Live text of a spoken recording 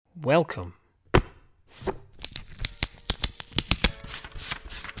Welcome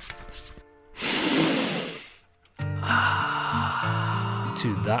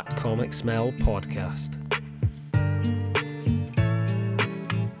to That Comic Smell podcast.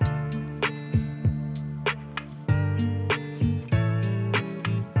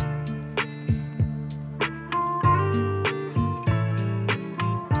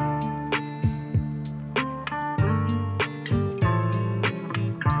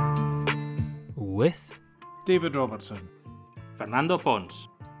 With David Robertson, Fernando Pons,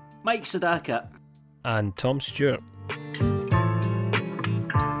 Mike Sadaka, and Tom Stewart.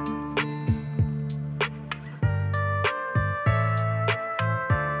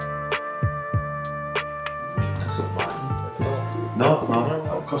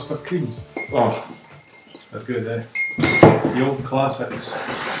 No. custard creams. Oh, They're good, eh? The old classics.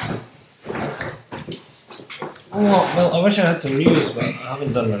 Oh, well, I wish I had some news, but I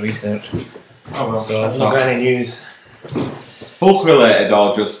haven't done my research. Oh well. So I've not got any news. Hulk related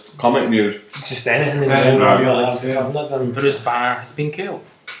or just comic news? Just anything in Anything, general. yeah. I've not done. Bruce Banner has been killed.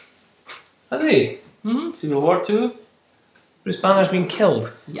 Has he? Civil War 2? Bruce Banner's been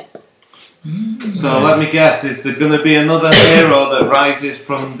killed. So let me guess, is there going to be another hero that rises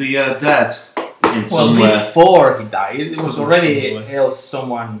from the dead in Well, somewhere? before he died, it was already Probably. hailed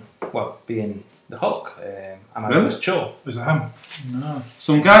someone, being the Hulk. Amadeus Cho. Is it him? No.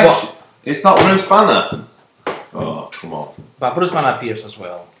 Some guy? What? It's not Bruce Banner. Oh, come on. But Bruce Banner appears as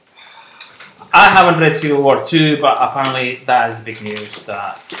well. I haven't read Civil War 2, but apparently that is the big news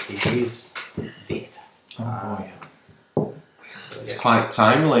that he is dead. Oh boy. So, It's yeah. quite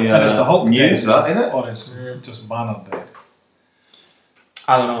timely And is the Hulk news, dead? that, isn't it? Or is just Banner dead?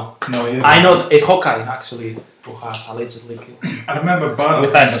 I don't know. No, he I know a Hawkeye actually who has allegedly killed I remember Banner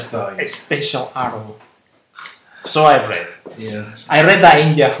with kind a, of died. a special arrow. So I've read. Yeah. I read that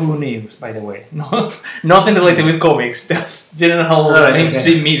in Yahoo News, by the way. No, nothing related with comics, just general Right,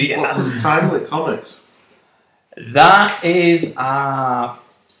 mainstream media. What's this timely comics? That is a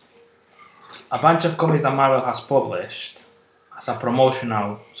bunch of comics that Marvel has published as a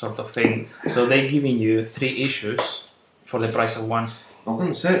promotional sort of thing. So they're giving you 3 issues for the price of 1. I'm going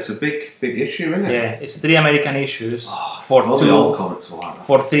to say it's a big issue, isn't it? Yeah, it's 3 American issues for All the old comics were like that.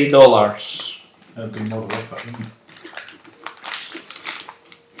 for $3. It'd be more worth it, wouldn't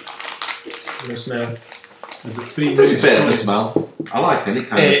No smell. it? Is it 3 There's a new bit of a stories? smell. I like any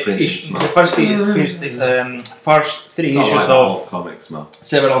kind of printed The smell. first 3 It's not issues like that of old comic smell.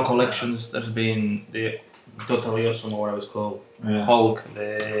 several collections. There's been the Totally Awesome, or whatever it's called, Yeah. Hulk,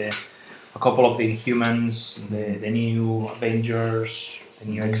 a couple of the Humans, the new Avengers, the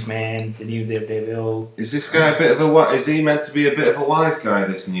new X-Men, the new Daredevil. Is this guy a bit of a? Is he meant to be a bit of a wise guy?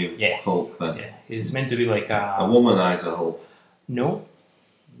 This new Yeah. Hulk, then Yeah, he's meant to be like a a womanizer Hulk, no,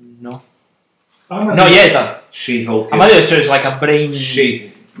 Amadeus- not yet. She-Hulk, Amadeus Cho is like a brain.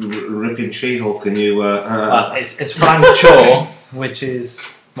 ripping She-Hulk, and you. It's Frank Cho, which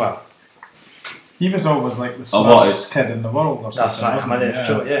is He was always like the Oh, what smartest kid in the world or That's something. right, wasn't he? Amadeus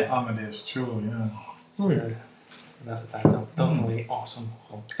Cho, yeah. Amadeus Cho, yeah. so that's the title. Totally Awesome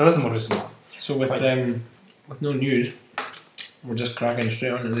Hulk. So that's the more recent one. So with no news, we're just cracking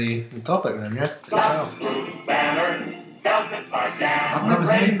straight onto the topic then, yeah? I've never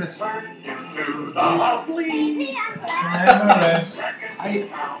seen this. Everest.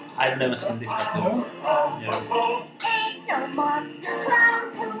 I've never seen these cartoons.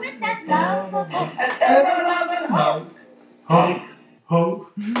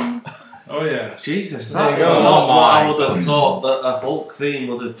 Hulk. Oh yeah. Jesus, There that you is go. not Oh what I my would have thought that a Hulk theme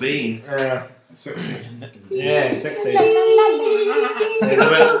would have been. Yeah. 60s. Yeah, 60s.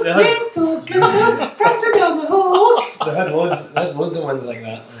 They had loads of ones like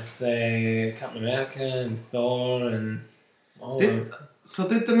that with Captain America and Thor and all Did- them. So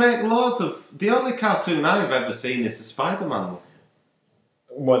did they make loads of? The only cartoon I've ever seen is the Spider-Man one.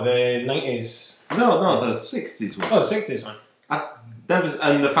 What, the 90s? No, the 60s one. Oh, the 60s one.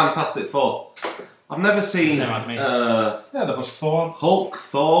 And the Fantastic Four. I've never seen Same as me. Yeah, there was Thor. Hulk,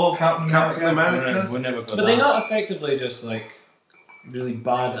 Thor, Captain Captain America. America. We never got But they're that. not effectively just like really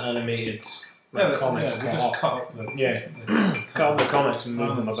bad animated like, comics. Yeah, they just cut up the... Yeah. Cut up the comics and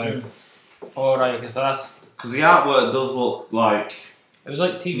move them about. Oh, right, okay, so that's. Because the artwork does look like. It was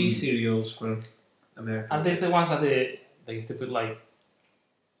like TV serials for America. Are these the ones that they used to put like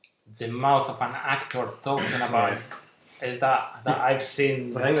the mouth of an actor talking about? Is that I've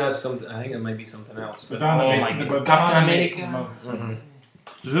seen? I think that's something. I think it might be something else. But Oh my God. Captain America? Mhm.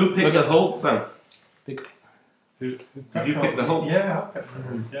 Who picked the Hulk then? Who Did you pick the Hulk? Yeah, I picked the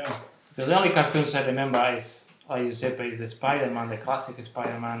Hulk, yeah. Because the only cartoons I remember is how you separate the Spider-Man, the classic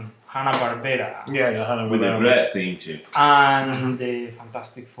Spider-Man, Hanna-Barbera, Yeah, the Hanna With a great theme tune. and the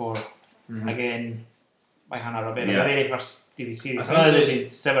Fantastic Four, again by Hanna-Barbera, Yeah. the very first TV series. I think Well, there's those- been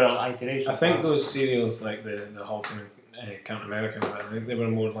several iterations. I think those serials, like the Hulk and Captain America, I think they were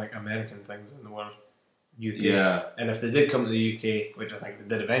more like American things than they were UK. Yeah. And if they did come to the UK, which I think they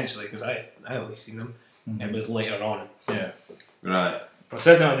did eventually, because I at least seen them, it was later on. Yeah. Right. But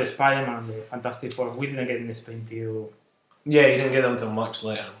certainly the Spider-Man, the Fantastic Four, we didn't get in Spain till Yeah, you didn't get them till much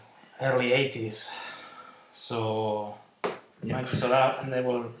later. early 80s. So, so that, and then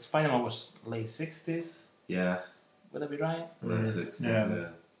Spider-Man was late 60s, Yeah. would that be right? Late 60s, Yeah. yeah.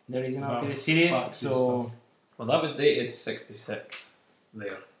 The original Well, TV series. back to So, Well, that was dated 66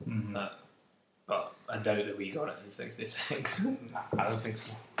 there. Mhm. That, but I doubt that we got it in 66. nah, I don't think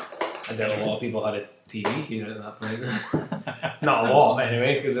so. I doubt a lot of people had a TV here at that point. Not a lot,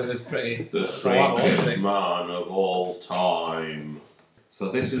 anyway, because it was pretty. The it's a lot, strangest wasn't it? man of all time. So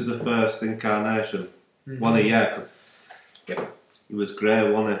this is the first incarnation. One a year, because Yep. he was grey,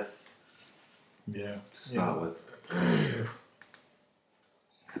 wasn't he, Yeah. to start with. Look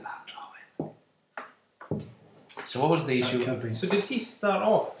at that drawing. So what was the issue? Kirby. So did he start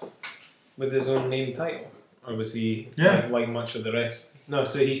off with his own name title, or was he Yeah. like much of the rest? No,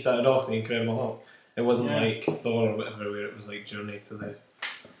 so he started off the Incredible Hulk. It wasn't Yeah. like Thor or whatever, where it was like Journey to the.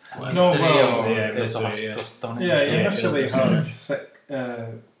 No, Mystery well, or yeah, Tales of mystery, yeah. Astonishing. Yeah, he Yeah, initially it had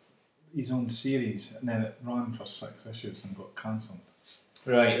his own series, and then it ran for 6 issues and got cancelled.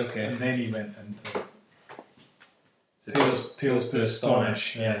 Right. Okay. And then he went into So Tales to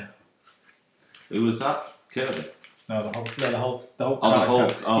Astonish. Yeah. Who was that? Kirby? No, the Hulk. No, the Hulk. The Hulk. Oh, the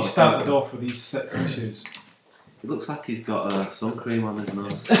character. Hulk. Oh, He the started character. off with these 6 issues. It looks like he's got sun cream on his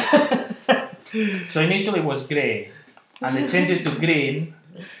nose. So initially it was grey, and they changed it to green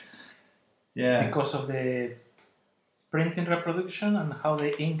Yeah, because of the printing reproduction and how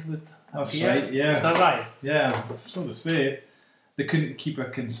the ink would that's appear. right. Yeah, Is that right? yeah. So to say, they couldn't keep a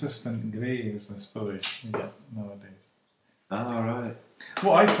consistent grey is the story you get nowadays. Oh, right.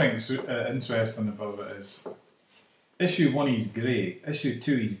 What I think's interesting about it is issue 1 he's grey, issue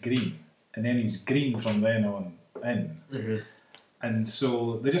 2 he's green, and then he's green from then on in. Mm-hmm. And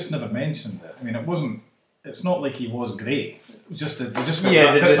so they just never mentioned it. I mean, it wasn't. It's not like he was grey. It was just that they just went,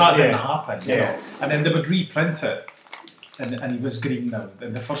 Yeah, that, they just- that didn't yeah. happen. You Yeah. know? And then they would reprint it, and he was green now.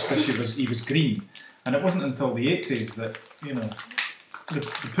 And the first issue was he was green, and it wasn't until the 80s that they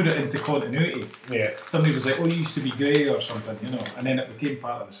put it into continuity. Yeah. Somebody was like, "Oh, you used to be grey or something," and then it became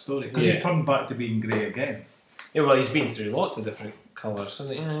part of the story because Yeah. he turned back to being grey again. Yeah. Well, he's been through lots of different colours. So,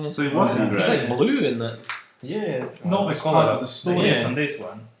 yeah. So he wasn't It's grey. like blue in that. Yeah. Not as part of the story, Yes, on this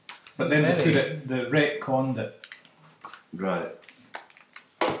one. but then they Very. put it, the retconned it. Right.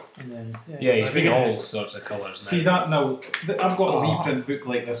 And then, Yeah, he's I been think all it was- sorts of colours now. See that now? I've got a reprint book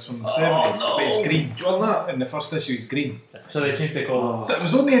like this from the 70s, but it's green. Do you want that? And the first issue is green. So they changed the colour. So it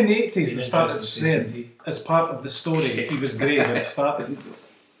was only in the 80s they Been started interesting saying, to see. as part of the story, that he was grey when it started.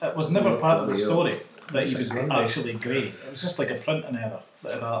 It was never part of the story that he was actually grey. It was just like a printing error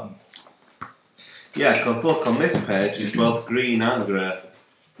that had happened. Yeah, because look, on this page, he's both green and grey.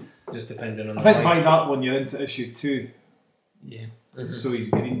 Just depending on I the think light. by that one you're into issue 2, Yeah. so he's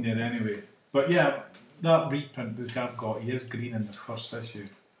green there anyway. But yeah, that reprint book I've got, he is green in the first issue.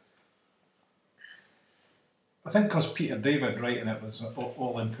 I think because Peter David writing it was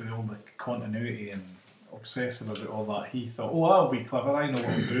all into all the continuity and obsessive about all that, he thought, oh, that'll be clever, I know what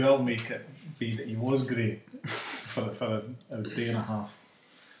I'll do, I'll make it be that he was grey for a day and a half.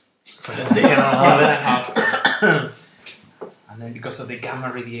 For the day and a half. And then because of the gamma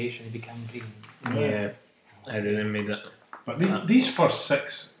radiation, it became green. Yeah. I didn't make that. But these first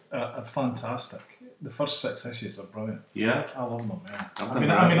 6 are fantastic. The first 6 issues are brilliant. Yeah? I love them, yeah. I've I mean,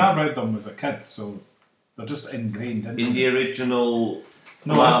 never read I read them as a kid, so they're just ingrained in In the original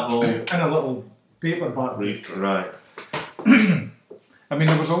No, Marvel. in a little paperback. Right. I mean,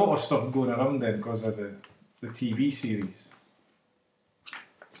 there was a lot of stuff going around then because of the TV series.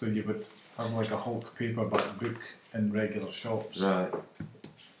 So you would have like a Hulk paperback book in regular shops. Right.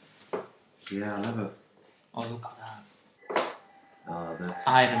 Yeah, I never. Oh, look at that. Oh, this.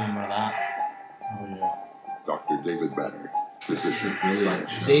 I remember that. Oh yeah. Dr. David Banner. This is a brilliant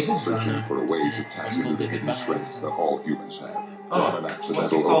show. David Searching Banner. for a way to tap That's into called the David hidden Banner. strengths that all humans have. Oh, When an what's it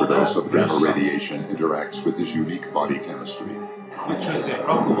accidental called overdose then? of gamma Bruce? radiation interacts with his unique body chemistry. Which was the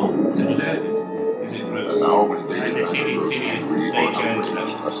proper one? Is it David? Is it Bruce? And now when David And the Banner TV grows series, angry they or changed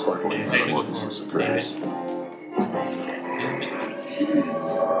hungry, it. a startling It's like to go metamorphosis for David. occurs.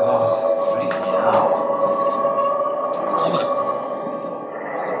 Oh, freak me out. Love it.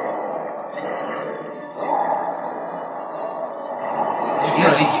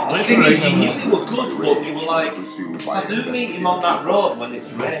 The thing is, you knew he were good, but you were like, if I do meet him on that road when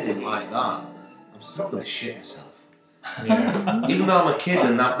it's raining like that, I'm still going to shit myself. Yeah. Even though I'm a kid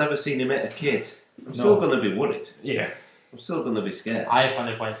and I've never seen him hit a kid, I'm still going to be worried. Yeah. I'm still going to be scared. I found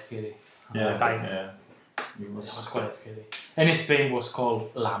it quite scary. Yeah, At the time. yeah. It was quite scary. And in Spain was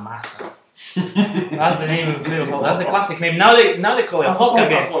called La Masa. That's the name of the Hulk. That's the classic name. Now they call it Hulk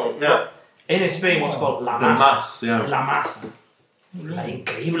again. Yeah. In Spain was called La The Masa. mass, yeah. La Masa. La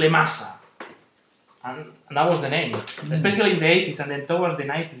Increíble Masa. And that was the name. Especially in the 80s, and then towards the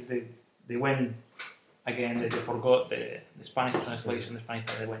 90s they went again, they forgot the Spanish translation, the Spanish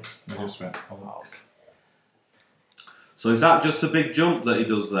they went. They just went Hulk. So is that just a big jump that he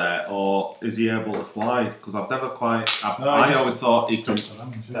does there, or is he able to fly? Because I've never quite... No, I he always thought he could... Jumps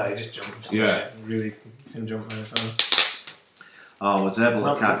around, No, he just jumped. Yeah. Really can jump very fast. I was able It's to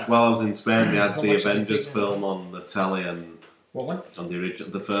not catch... While I was in Spain, they It's had not the much of a Avengers big film on the telly and What one? on the original,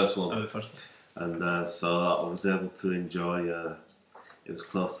 the first Oh, one. the first one. And so I was able to enjoy... it was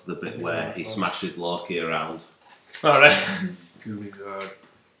close to the bit where he smashes Loki around. Alright.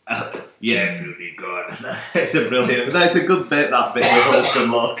 Yeah, pretty good. It's a brilliant... That's a good bit, that bit with Hulk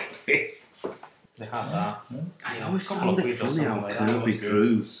and Loki. They had that. I always Couple found of it weeks or funny how something like that, Kirby was good.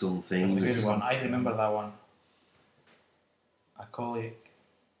 drew some That's things. a good one. I remember that one. I call it.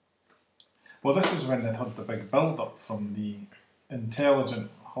 Well, this is when they'd had the big build-up from the Intelligent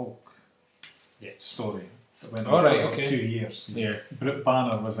Hulk story. That went on All right, for okay. 2 years. Yeah. Brute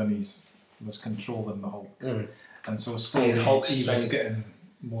Banner was controlling the Hulk, Mm. and so slowly Hulk's he was strength. getting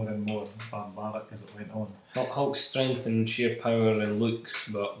more and more barbaric as it went on. Hulk's strength and sheer power and looks,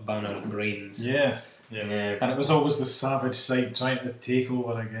 but Banner's brains. Yeah, Yeah. and it was always the savage side trying to take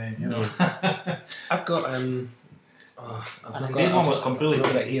over again. You know. I've got I've And not this got, one was completely I've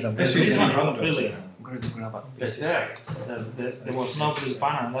got it here. This This is one was 300. completely. I'm going to grab it. There was no Bruce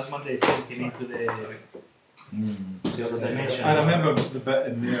Banner, and that's when they sent him into the other dimension. I remember the bit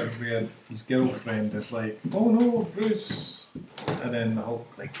in there where his girlfriend is like, "Oh no, Bruce," and then the Hulk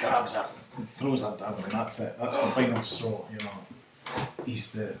like grabs her and throws her down, and that's it. That's the final straw. You know,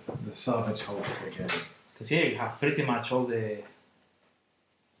 he's the savage Hulk again. Because here you have pretty much all the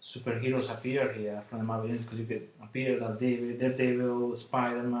superheroes appear here from the Marvel Universe, because you could appear that Daredevil,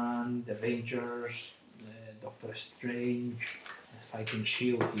 Spider-Man, the Avengers, Doctor Strange, there's fighting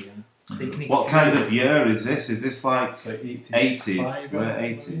Shield here. What kind of year is this? Is this like It's like 80s? We're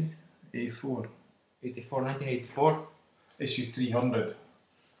 80s. 84. 1984? Issue 300.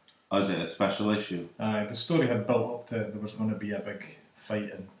 Or is it a special issue? The story had built up to there was going to be a big fight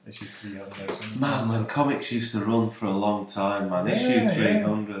in issue 300. Man, when comics used to run for a long time, man. Yeah, Issue yeah.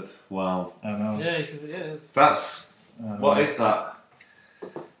 300. Wow. I know. Yeah, it's That's... I know. What is that?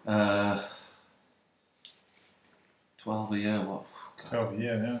 12 a year, what? God, 12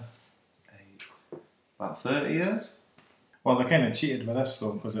 yeah. 8. About 30 years? Well, they kind of cheated with this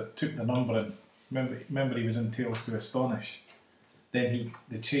though, because it took the numbering. Remember he was in Tales to Astonish. Then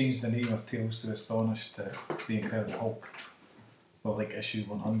they changed the name of Tales to Astonish to The Incredible Hulk. Well, like issue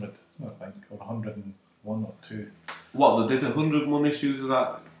 100, I think, or 101 or 2. What, they did 101 issues of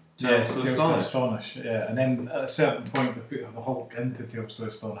that? Tales to Astonish? Astonish, yeah. And then at a certain point they put the Hulk into Tales to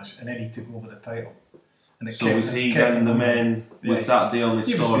Astonish, and then he took over the title. And it So kept- was he kept then the him- main... Was Yeah. that the only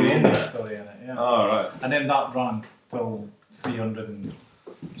He was story the in only there? story in it, yeah. Oh, right. And then that ran till 300 and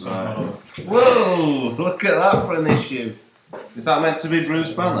something Right. or other. Whoa! Look at that for an issue. Is that meant to be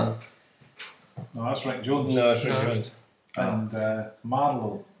Bruce Banner? No, that's Rick Jones. No, it's Rick No. Jones. And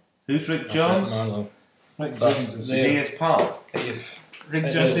Marlowe. Who's Rick That's Jones? it, Marlowe. Rick But Jones is Is he his pal? Rick I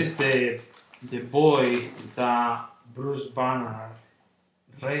Jones know. is the boy that Bruce Banner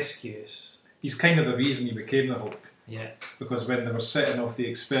rescues. he's kind of the reason he became the Hulk. Yeah. Because when they were setting off the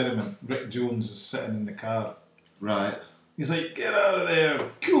experiment, Rick Jones is sitting in the car. Right. He's like, "Get out of there!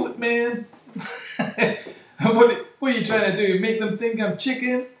 Cool it, man! what are you trying to do? Make them think I'm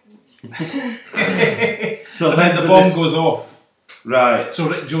chicken?" So And then the bomb goes off. Right. So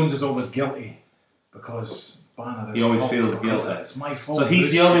Rick Jones is always guilty because Banner is He always Hulk, feels because guilty. It's my fault. So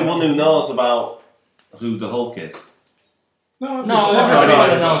he's the only one who knows about who the Hulk is. No, No, everybody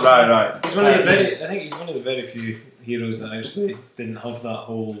everybody knows. knows. Right. He's one of the very. I think he's one of the very few heroes that actually didn't have that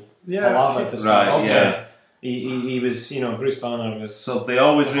whole Yeah, palaver to start Right, off yeah. with. He was, Bruce Banner was. So they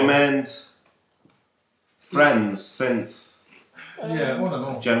always remained friends since, yeah, I want to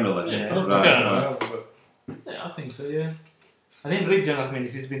know. generally. Yeah. Right. Yeah. right. Yeah, I think so, yeah. I think Rick Jones, I mean,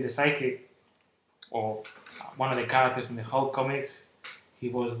 he's been the psychic, or one of the characters in the Hulk comics. He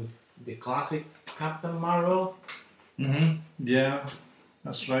was with the classic Captain Marvel. Mm-hmm. Yeah,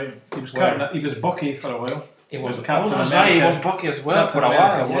 that's right. He was Where- He was Bucky for a while. It was Captain that's right. It America. was Bucky as well Captain for a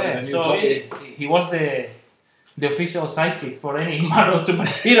America, while. what, Yeah. the new So Bucky? he was the official sidekick for any Marvel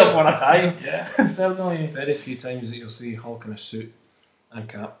superhero for a time. Yeah. Certainly. Very few times that you'll see Hulk in a suit and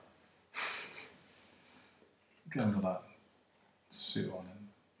cap. Remember that suit on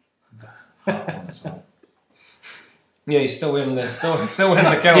and hat on as well. Yeah, he's still wearing the still wearing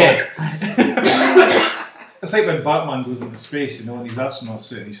the cowl. Yeah. It's like when Batman goes into space, you know, and he's astronaut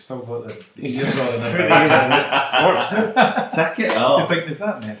suit and he's still got the He's ears still on got and the everything. ears Take it You off. think, is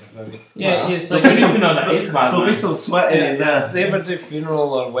that necessary? Yeah, Well, it's so like we need to know that is bad. There'll be some sweating in there. if they ever do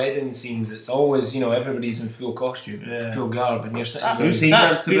funeral or wedding scenes, it's always, everybody's in full costume, Yeah. full garb, and you're sitting That- going, Who's he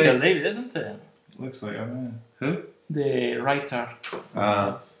meant That's to be? Peter David, isn't it? Looks like him, The writer.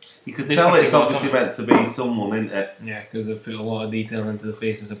 You could This tell it's particular obviously meant to be someone, isn't it? yeah, because they've put a lot of detail into the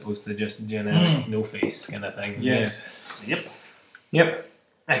face as opposed to just generic no face kind of thing. yeah. Yes. Yep.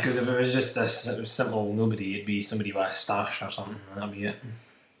 Because if it was just a simple nobody, it'd be somebody with a stash or something, and that'd be it.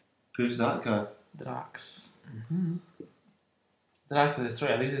 Who's that guy? Drax. Drax the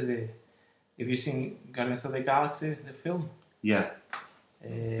Destroyer. This is the. If you've seen Guardians of the Galaxy, the film. Yeah.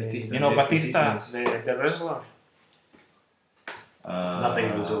 Batista, You know Dave Batista, Bautista's- the wrestler. Nothing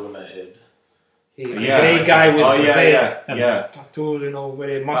goes over my head. He's the Yeah. grey guy with Oh the yeah, red yeah. tattoos,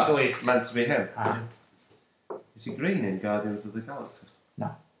 very muscly. That's meant to be him. Ah, Is he green in Guardians of the Galaxy?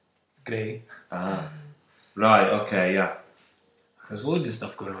 it's grey. Ah. Right. Okay. Yeah. There's loads of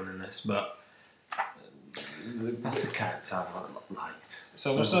stuff going on in this, but That's the character I've liked.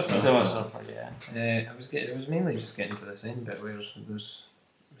 Silver Surfer. Silver Surfer, yeah. I was mainly just getting to this end bit where there's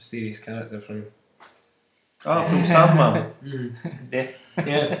mysterious character from. Oh, from Sandman. Death.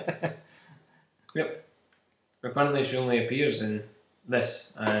 Yeah. Yep. Apparently, she only appears in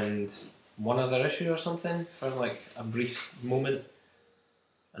this and one other issue or something for like a brief moment,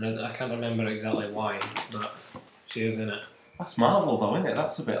 and I can't remember exactly why, but she is in it. That's Marvel, though, isn't it?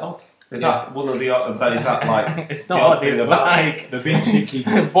 That's a bit odd. Is Yeah. that one of the? Is that like? It's the not odd odd, it's thing about- like They're being cheeky.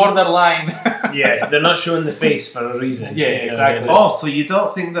 borderline. Yeah, they're not showing the face for a reason. Yeah, exactly. Oh, so you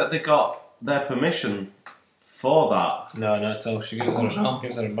don't think that they got their permission for that? No, not at all. She gives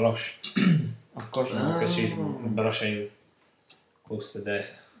her a brush Of course because she's brushing close to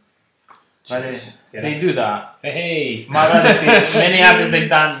death. But Yeah. they do that. Hey, Marvel, many artists they've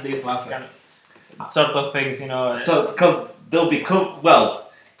done this Classic. kind of sort of things, So, because they'll be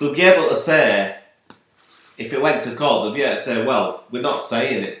they'll be able to say, if it went to court, they'll be able to say, well, we're not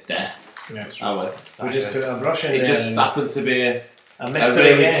saying it's death, yeah, it's are we? we just put a brush in It there. just and happens to be a a mystery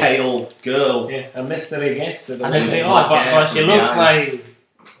really guest. pale girl. Yeah, a mystery guest. That And then they they, black but hair she from looks behind.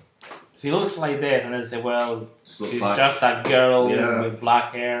 like death, and then say, well, Just looks she's like- just a girl Yeah. with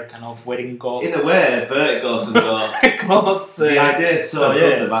black hair, kind of wearing goth In a way, Vertigo can go. clothes. The idea is so, so,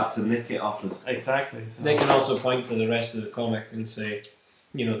 good, yeah. they've had to nick it off us. Exactly. So. They can also point to the rest of the comic and say,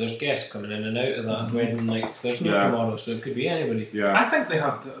 there's guests coming in and out of that wedding. Like, there's no Yeah. tomorrow, so it could be anybody. I Yeah. think they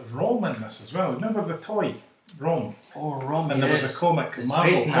had Rome in this as well. Remember the toy Rome? Oh, Rome, And there was a comic, The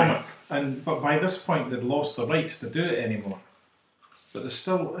Marvel Space comic, Knight. but by this point they'd lost the rights to do it anymore. But there's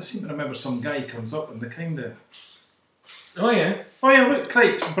still, I seem to remember some guy comes up and they kind of, Oh yeah. oh yeah, look,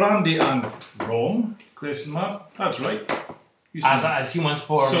 cripes, brandy and Rome? Question mark. That's right. as humans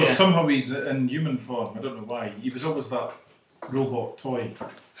form. So yeah. somehow he's in human form. I don't know why. He was always that robot toy.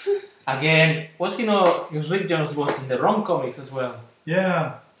 Again, because Rick Jones was in the Rom comics as well.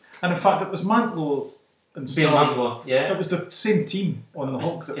 Yeah, and in fact it was Mantlo and Bill Saul- Mantlo, yeah. It was the same team on the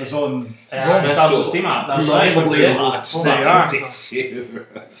Hulk that was on. Salvo Sima, that's right. Abnormally Yeah. large Oh, they are, size so- issue.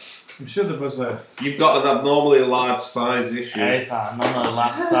 I'm sure there was a. You've got an abnormally large size issue. It's a normal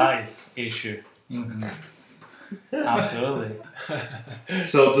large size issue. Absolutely.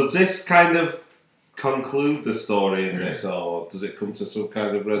 So does this kind of conclude the story in this, or does it come to some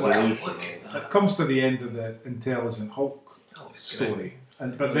kind of resolution? It comes to the end of the Intelligent Hulk story, but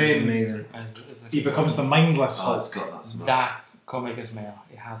It's then amazing. It's a- he becomes the mindless Oh, Hulk. it's got that smell. that comic as well.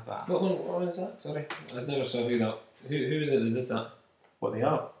 It has that. What one is that? Sorry, I never saw who that. Who is it that did that? What they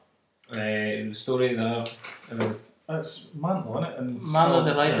are. The story that It's Mantle, isn't it? And Mano,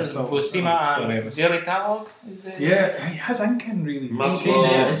 the Saul- writers, Saul- Buscema Sorry, I and was- Jerry Talog is the. Yeah, he has ink in really. Matt Yeah,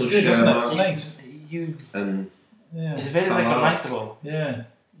 Law, it's good, isn't it? It's Buscema, nice. You, and Yeah, it's very Talog. recognizable. yeah.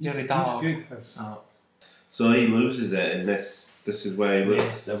 Jerry He's Talog. good. His- so he loses it, and this is where he loses.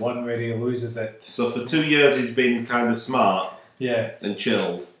 Yeah. The one where he loses it. So for 2 years he's been kind of smart Yeah, and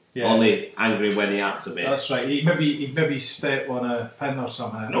chilled, yeah. only angry when he had to be. That's right. He maybe step on a pin or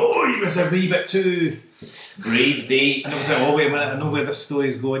something. No, he was a wee bit too. Breathe deep. And it was like, oh wait a minute, I know where this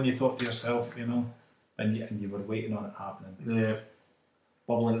story's going. You thought to yourself, and you were waiting on it happening. yeah.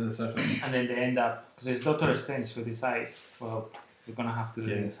 bubbling to the surface. And then they end up, because it's Doctor Strange who decides, well, we're gonna have to do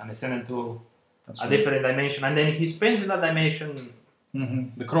Yeah. this, and they send him to That's a right. different dimension, and then he spends in that dimension.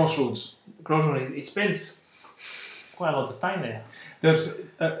 The crossroads. Crossroads, he spends quite a lot of time there, There's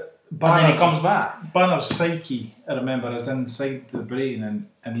and then he comes back. Banner's psyche, I remember, is inside the brain,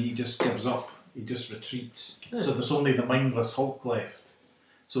 and he just gives up. He just retreats. So there's only the mindless Hulk left.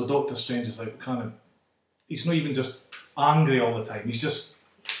 So Doctor Strange is like he's not even just angry all the time. He's just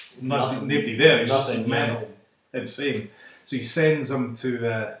nobody there. He's just Nothing, mental, insane. So he sends him to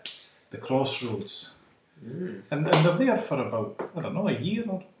the crossroads, and they're there for about, I don't know, a year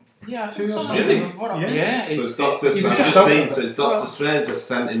or Yeah, Two or something. something. Yeah, So it's it's Doctor he was Strange. just So it's Doctor Strange that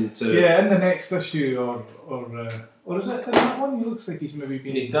sent him to. yeah, in the next issue or is it in that one? He looks like he's maybe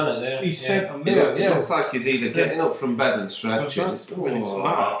been. He's done it there. He's yeah. sent him It, there. it looks like he's either getting up from bed and stretching. That's really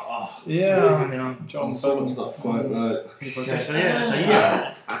smart. Yeah, John Something's Byrne. not quite right. So yeah, it's a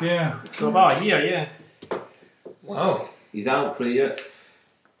year. Yeah, So about a year, yeah. Wow. He's out for a year.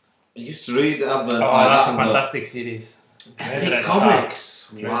 I used to read the adverts Oh, like that's that a and go, fantastic series. Epic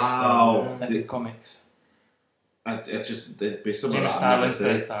Comics! Wow! Epic Comics. I just, it'd be something Jim I've never Starlin's seen.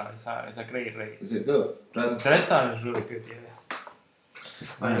 Red Star. It's a great read. Is it good? Red- The Red Star is really good, yeah.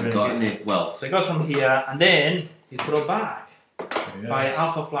 I haven't got any. Well, So he goes from here, and then he's brought back yeah. by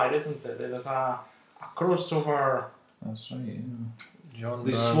Alpha Flight, isn't it? There's a crossover. That's right. Yeah. John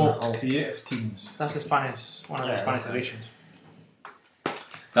They Byrne, swapped Hulk. creative teams. That's the Spanish, one of the Yeah, Spanish that's it. editions.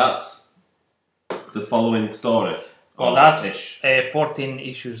 that's the following story. Well, Or that's ish. 14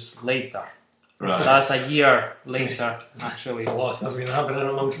 issues later. Right. That's a year later, actually. It's a lot of stuff been happening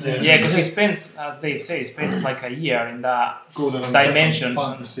amongst them. Yeah, because he spends, as Dave says, he spends like a year in that. Going around Dimensions.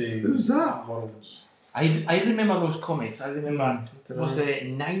 different fantasy Who's that? worlds. I remember those comics. I remember, was it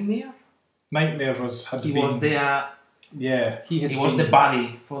Nightmare? Nightmare had He been. was there. Yeah, he Was the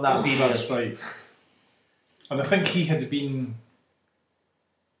body for that period. That's right. And I think he had been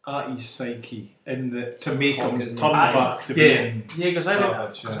at his psyche to make Hulk him isn't turn it? back to Yeah, being because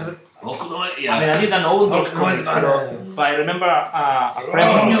savage. I Yeah. mean, I didn't know those Hulk comics, noise, but I remember a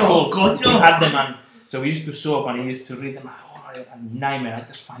friend from school who had them, and so we used to show up and he used to read them. Oh, a nightmare! I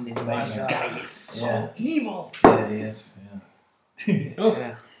just find it. This guy is so evil. Yeah, he is. Yeah.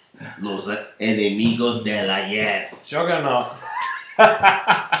 Yeah. Los enemigos del ayer. Juggernaut.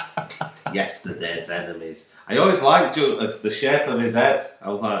 Yesterday's enemies. I always liked the shape of his head. I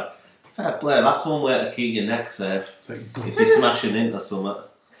was like, fair play, that's one way to keep your neck safe. It's like, If you're smashing into something.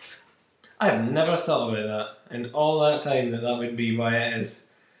 I have never thought about that. In all that time that would be why it is.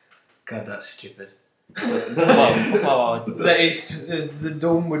 God, that's stupid. Well, That the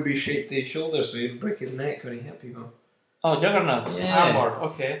dome would be shaped to his shoulder so he'd break his neck when he hit people. oh, Juggernauts, Yeah. armor.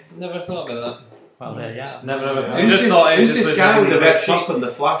 Okay. Never thought about Well, there, yeah. that. Never ever thought. Who's Just this, thought it who's just this was guy a with the really red big top and the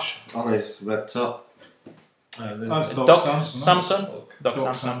flash on his red top? that's Doc Doc Samson. Samson. Doc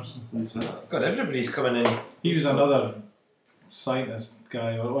Doc Samson. Samson. Who's that? God, everybody's coming in. He was another scientist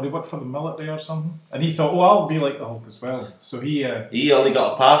guy, or he worked for the military or something. And he thought, oh, I'll be like the Hulk as well. So he He only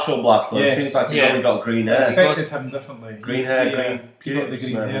got a partial blast, so Yes. it seems like he's Yeah. only got green hair. affected him differently. Green hair, He, green he got the pubes,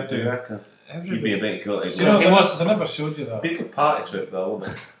 green man, hair do you too. reckon? You'd Everybody. be a bit gutted. You know, He they, was- they never showed you that. Be a good party trick though,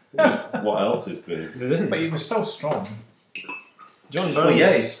 wouldn't it? What else is green? They didn't. But he was still strong. John Burns. Oh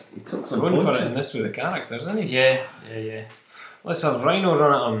yeah, he took some going for it in punching. this with the characters, isn't he? Yeah, yeah. Let's have Rhino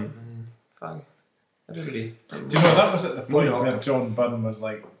run at him. Fuck. Everybody. Do you know, that was at the point Moondog. where John Byrne was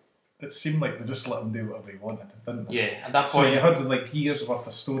like, it seemed like they just let him do whatever he wanted, didn't they? Yeah, at that So point, you had like years worth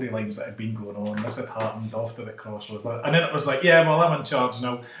of storylines that had been going on. This had happened after the crossroads, and then it was like, yeah, well, I'm in charge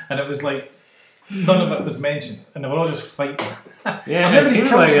now, and it was like none of it was mentioned, and they were all just fighting. Yeah, And it then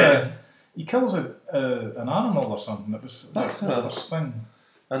seems like it. he kills an animal or something. It was That's the a- first thing.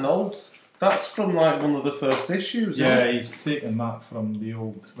 An old. That's from like one of the first issues. Yeah, Isn't it? he's taken that from the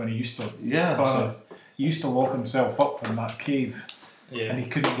old when he used to. Yeah. Banner, he used to lock himself up in that cave, and yeah. he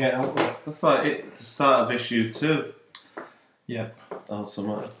couldn't get out of it. That's like it. The start of issue 2. Yeah. Oh,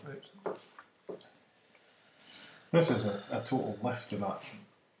 something. This is a total lift of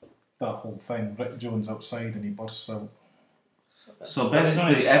that whole thing. Rick Jones outside and he bursts out. So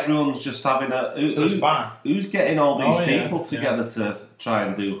basically, Nice. everyone's just having a. Bruce Banner. Who's getting all these Oh, yeah, people together to try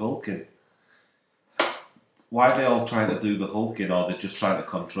and do hulking? Why are they all trying to do the hulking, or they're just trying to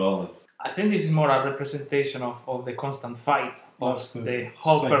control him? I think this is more a representation of the constant fight of That's the the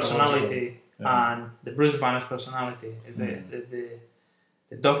Hulk psychological, personality yeah. and the Bruce Banner's personality. Is the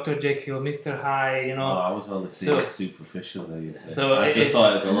Dr. Jekyll, Mr. Hyde, you Oh, know. I was only seeing So- it superficially. You see. so I it- just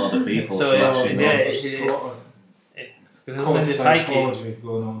thought it was a lot of people So smashing yeah, up. it There's is. a lot of Because cult it's the psyche, psychology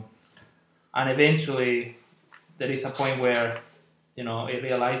going on. and eventually there is a point where you know, he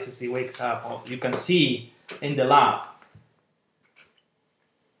realizes, he wakes up, or you can see in the lab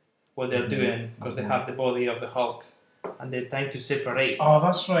what they're doing because they have the body of the Hulk and they're trying to separate. Oh,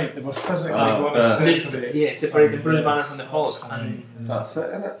 that's right. They were physically going uh, to separate. Separate the Bruce Banner Yes, from the Hulk. that's And That's it,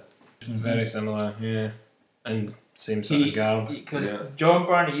 isn't it? Very similar, yeah. And same sort of garb. because Yeah. John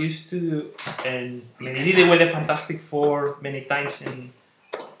Byrne used to, and I mean, he did it with the Fantastic Four many times, and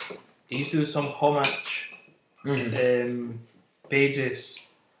he used to do some homage pages.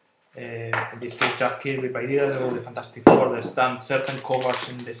 In this case, Jack Kirby, but he does all the Fantastic Four. There's done certain covers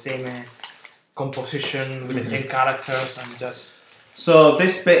in the same composition with the same characters, and just So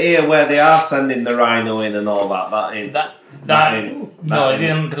this bit here where they are sending the Rhino in and all that ain't. that ain't- no, that it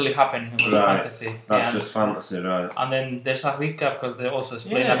ain't- didn't really happen. It was Right. fantasy. That's Yeah. just fantasy, right? And then there's a recap because they also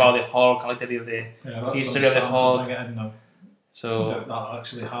explain Yeah. about the Hulk, a little bit of the Yeah, that's history of the Hulk. Bring it in now. so. That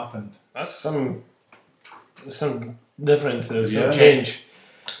actually happened. That's some difference, though, some Yeah. change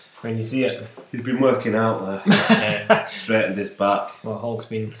when you see it. He's been working out there, straightened his back. Well, Hulk's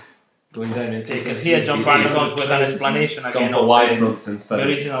been going down and taking. Because here John Byrne comes with an explanation He's again gone for of wide the fronts instead.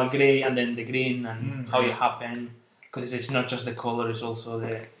 original grey and then the green and Mm. how it happened. Because it's not just the colour, it's also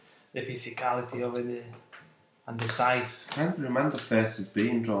the physicality of it and the size. I can't remember faces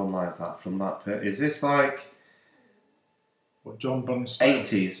being drawn like that from that pit. Is this like What John Byrne's style.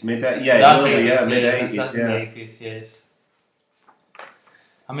 80s, mid? Yeah, That's it will be, it, mid that's 80s, the yeah. 80s, yes.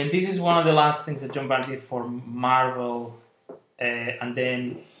 I mean, this is one of the last things that John Byrne did for Marvel, and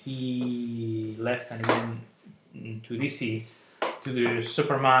then he left and went to DC to do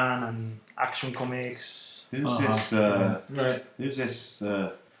Superman and Action Comics. Who's this? Right. Who's this?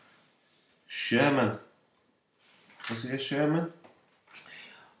 Sherman. Was he a Sherman?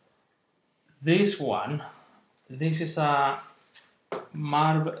 This one, this is a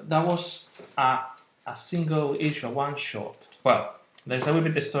Marvel. That was a single issue, one shot. Well, there's a little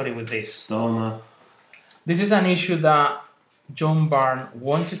bit of story with this. Stoner. This is an issue that John Byrne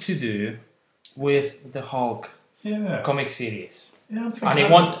wanted to do with the Hulk Yeah. comic series. Yeah, I'm And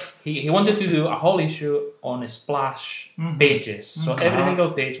thinking he wanted to do a whole issue on splash pages. So every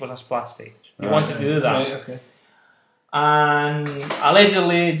single page was a splash page. He Right. wanted to do that. Right, okay. And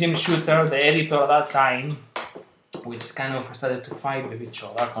allegedly Jim Shooter, the editor at that time, which kind of started to fight with each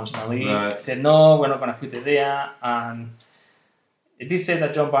other constantly, Right. said no, we're not going to put it there. And it did say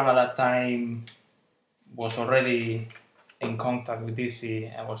that John Byrne at that time was already in contact with DC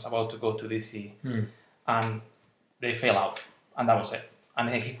and was about to go to DC. And they fell out. And that was it. And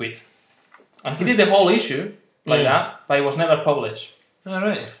then he quit. And he did the whole issue like that, but it was never published. All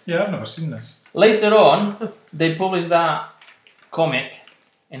right. Yeah, I've never seen this. Later on, they published that comic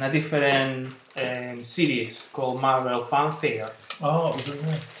in a different series called Marvel Fanfare, Oh, it was in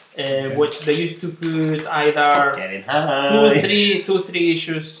there. which they used to put either Getting high. two, three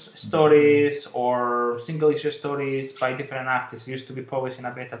issues stories or single issue stories by different artists. It used to be published in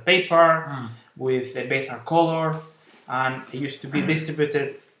a better paper with a better color, and it used to be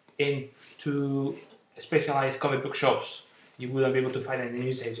distributed into specialized comic book shops. You wouldn't be able to find any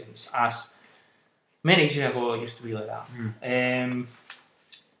newsagents, as many years ago it used to be like that.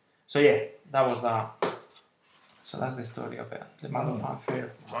 So yeah, that was that. So that's the story of it. The Marvel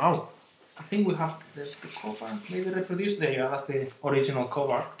Fanfare. Wow. I think we have, there's the cover, maybe reproduced there, yeah, that's the original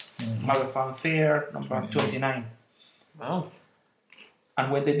cover. Marvel Fanfare, number 29. Wow.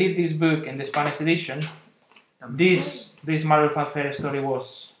 And when they did this book in the Spanish edition, this Marvel Fanfare story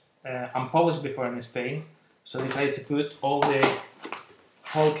was unpublished before in Spain, so they decided to put all the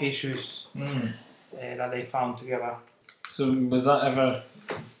Hulk issues that they found together. So was that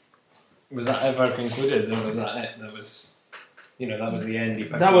ever concluded, or was that it? That was, that was the end. He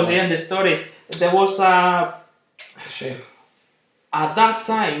picked That it was up? the end of the story. There was a... Shame. At that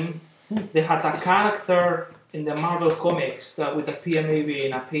time, they had a character in the Marvel comics that would appear maybe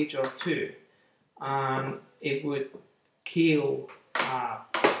in a page or two, and it would kill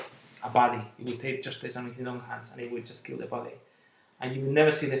a body. It would take justice on his own hands, and it would just kill the body. And you would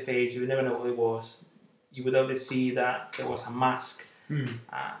never see the face. You would never know who it was. You would only see that there was a mask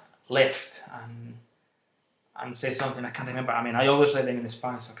left, and say something. I can't remember. I mean, I always read them in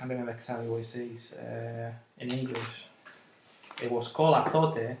Spanish, so I can't remember exactly what it says in English. It was called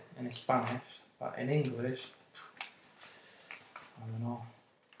Azote in Spanish, but in English, I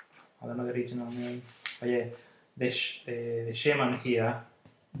don't know the original name. But yeah, the shaman here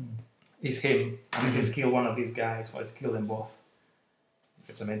is him, and he's killed one of these guys, well, he's killed them both.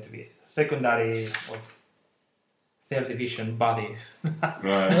 It's meant to be secondary or third division bodies.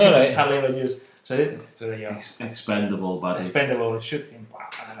 Right. Alright. Hardly ever used. So they are Expendable bodies. expendable, shoot him,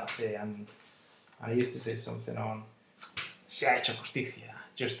 and that's it. And I used to say something on se ha hecho justicia,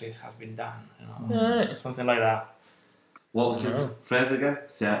 justice has been done, you know, Alright. something like that. What was his phrase again?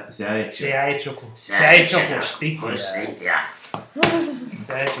 Se ha hecho. Se ha hecho justicia.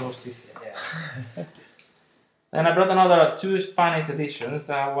 Se ha hecho justicia, yeah. Then I brought another 2 Spanish editions.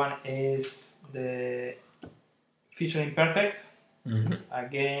 That one is the Future Imperfect,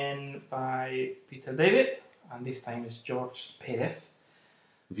 again by Peter David, and this time is George Perez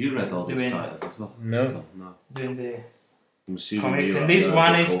Have you read all these Doing- titles as well? No. No. doing the I'm assuming comics. you And are this a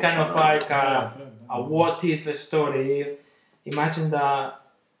one book is club kind of fan. like a what if story. Imagine that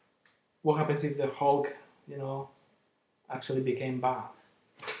what happens if the Hulk, you know, actually became bad.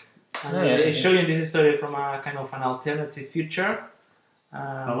 And it's showing this story from a kind of an alternative future.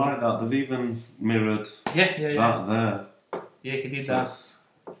 I like that. They've even mirrored Yeah. that there. Yeah, he did that. That's,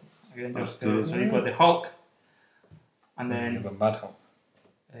 Again, that's just good. so you got the Hulk, and then You've got Bad Hulk.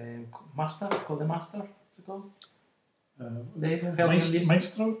 Master, called the Master. What's it called? Dave, help me on this.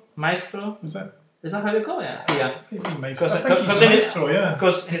 Maestro? Maestro. Was that? Is that how you call it? Yeah. Maestro. Because- I think because he's in it- Maestro, yeah.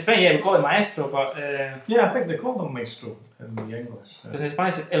 Because in Spain, yeah, we call it Maestro, but Yeah, I think they called him Maestro in the English. because in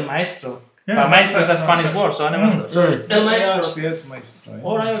Spanish it's El Maestro. Yeah, But Maestro is a that's Spanish it. word, so I never. So it's El Yeah, Maestro. actually is Maestro. Yeah.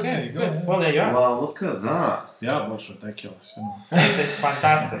 All right, okay, There you go, good. yeah. Well, there you are. wow, look at that. The artwork's ridiculous, you know. This is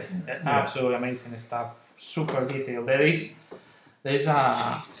fantastic. Absolutely amazing stuff. Super detailed. There's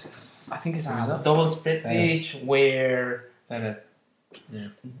a, I think it's a double spread page where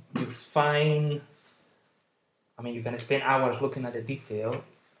you find. I mean, you can spend hours looking at the detail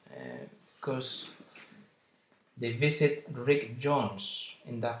because they visit Rick Jones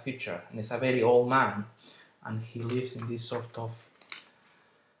in that future, and he's a very old man, and he lives in this sort of.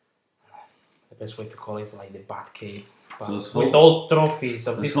 The best way to call it is like the Bat Cave, but So it's with Hulk. old trophies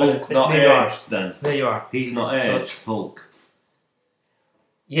of Is different. Hulk not there you are. aged then? There you are. He's not aged, Hulk.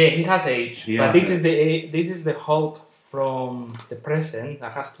 Yeah, he has age, Yeah. but this is the Hulk from the present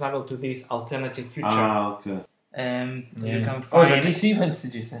that has traveled to this alternative future. Ah, okay. You can Oh, is find. it DC ones,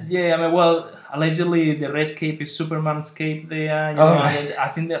 did you say? Yeah, I mean, well, allegedly the red cape is Superman's cape there. You Oh, know, right. and I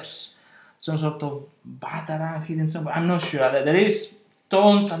think there's some sort of batarang hidden somewhere. I'm not sure. There is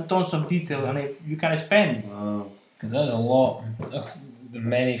tons and tons of detail, and if you can spend. Wow. There's a lot of the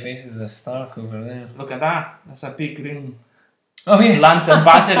many faces of Stark over there. Look at that. That's a big green Oh yeah. lantern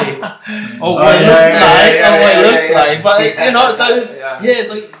battery. Oh, what Oh, it yeah, looks yeah, like. yeah, Oh, what yeah, it looks yeah, like. But you know, so it's, Yeah.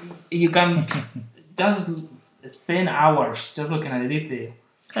 so you can just spend hours just looking at the detail.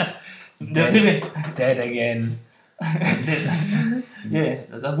 There's even Dead again. the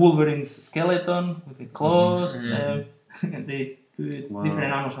Wolverine's skeleton with the claws. Mhm. They put Wow.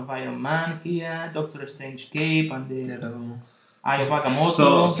 different armors of Iron Man here, Doctor Strange cape, and the Daredevil. Eye of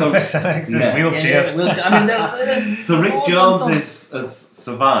Agamotto. Professor X's Yeah. wheelchair. Yeah, well, I mean, there's So Rick loads and Jones tons. has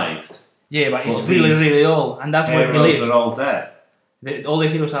survived. Yeah, but he's Well, really, these really old, and that's where he Heroes lives. are all dead. All the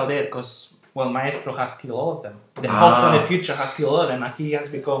heroes are dead because, well, Maestro has killed all of them. The Hulk from the future has killed all of them, and he has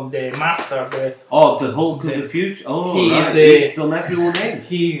become the master. Oh, the Hulk of The- the future. Oh, he right. is the- He's done everyone in.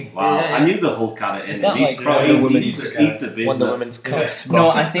 He. Wow, yeah. I knew the Hulk had it in Is him. that He's like probably Wonder Woman's, he's the business. Wonder Woman's cuffs? No,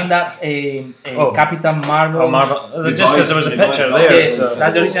 I think that's a Oh. Captain Marvel. Oh, Marvel. Just because there was a picture Yeah, there. Yeah, So.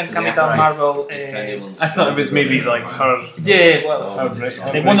 that's the original Captain right. Marvel. If anyone's I thought it was maybe like her. Yeah, well, Oh, her this bra-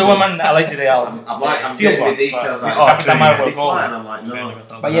 one. the Wonder Woman allegedly I'm getting silver. the details right. Oh, Captain true. Marvel It's gold. fine, I'm like, no.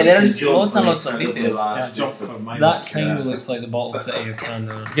 But yeah, there's Jump lots and from lots of incredibly details. large Jump distance. for mine. That kind Yeah. of looks like the bottle city of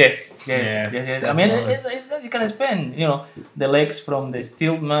Pandora. Yes. Yeah, I mean, definitely. it's you can spend, the legs from the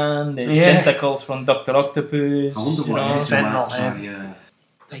Steel Man, the Yeah. tentacles from Doctor Octopus. I wonder you what know. he's Sentinel actually, yeah.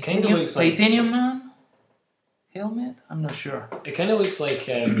 It kind of looks like. Titanium Man helmet. I'm not sure. It kind of looks like.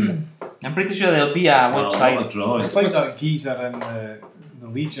 I'm pretty sure there'll be a Well, a lot website. of drawings. It's like that geezer in the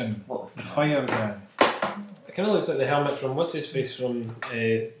Legion, What? the fire guy. It kind of looks like the helmet from what's his face from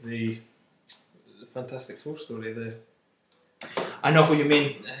the Fantastic Four story. The I know who you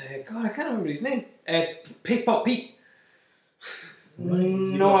mean. God, I can't remember his name. Paste Pot Pete.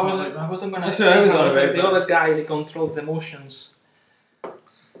 No, I wasn't gonna. That's what I was on like about, the but- other guy that controls the motions.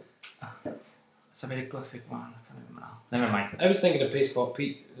 It's a very classic one. I can't remember now. Never mind. I was thinking of Paste Pot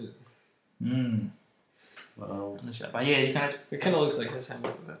Pete. Well, I'm not sure. But yeah, you can It kind of looks like his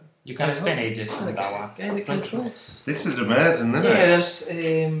helmet. you can spend ages on that one. Guy that controls. this is amazing, isn't Yeah, it? there's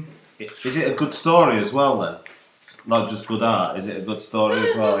Is it a good story as well then? Not just good art, is it a good story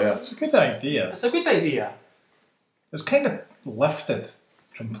as well, yeah? It's a good idea. it's a good idea. It's kind of lifted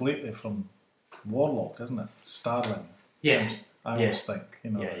completely from Warlock, isn't it? Starling. Yeah. I always think,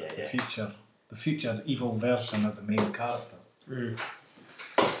 Yeah. the future evil version of the main character.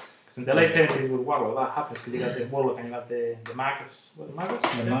 Because in the late 70s with Warlock, that happens because you got the Warlock and you got the Magus. What, the Magus?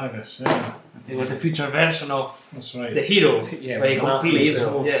 The Magus, yeah. It was the future version of That's right. the hero. Yeah, where he with an completely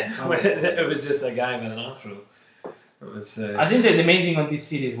afro. yeah. It was just a guy with an afro. It was. I think that the main thing on this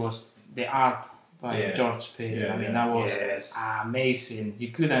series was the art by Yeah. George Perry. Yeah, I mean, yeah. that was Yes. amazing. You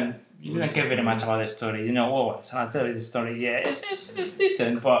didn't care very much about the story. You know, oh, it's an alternative story. Yeah, it's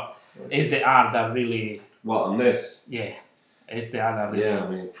decent, but it's the art that really, What on this? yeah, it's the art that really Yeah, I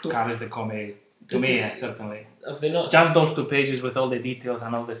mean, carries the comic. To me, certainly. Have they not? Just those 2 pages with all the details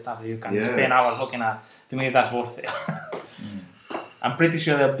and all the stuff that you can Yes. spend hours looking at. To me, that's worth it. I'm pretty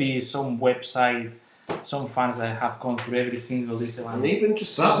sure there'll be some website, some fans that have gone through every single detail. and even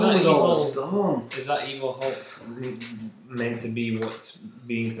just So that is one that with all the evil? storm. Is that evil Hulk meant to be what's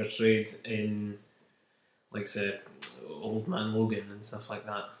being portrayed in, like, say, Old Man Logan and stuff like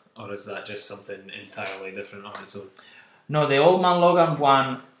that, or is that just something entirely different on its own? No, the Old Man Logan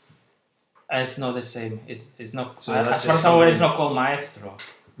one is not the same. It's not. So as that's far just as I'm aware, it's something- not called Maestro.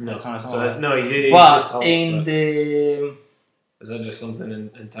 No, That's not- so that, no, he's just But Hulk. in But the is that just something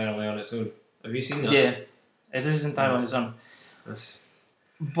entirely on its own? Have you seen that? yeah, it is entirely on its own. That's,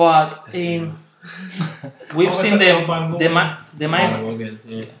 But that's in we've Oh, seen is it the Old Man the Logan? the Maestro. Logan.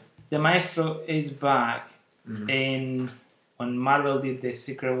 Yeah. The Maestro is back Mhm. in when Marvel did the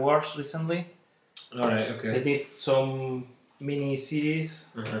Secret Wars recently. All right. They Okay. did some mini series,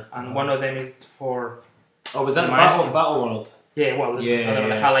 Uh-huh. and one of them is for Oh, was that The Battle Maestro. Battle World? yeah, well, Yeah, they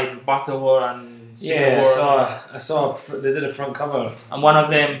yeah. highlight Battle War and Civil Yeah, War, I saw. They did a front cover. and one of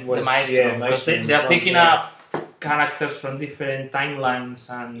them Was- the Maestro. yeah, 'cause Maestro in they're front, picking yeah. up characters from different timelines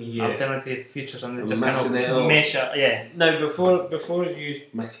and Yeah. alternative futures, and they And just kind messing it of up. measure. Yeah, Now, before you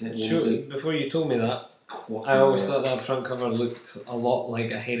Making it before you told me that, I always thought that front cover looked a lot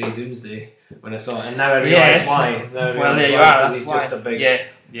like a Hairy Doomsday when I saw it, and now I realise Yes. why. Now I well, realise there you why, are. 'cause That's he's why. just a big. Yeah,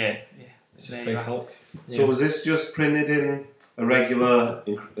 yeah. It's just There a big you are. Hulk. So was this just printed in a regular,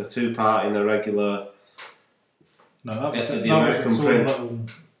 a 2-part in a regular? No, that was Yes, it. the That was American its own print. little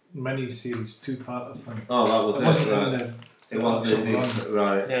mini-series, 2-part thing. Oh, that was It it. wasn't Right. in the... It wasn't in actual the,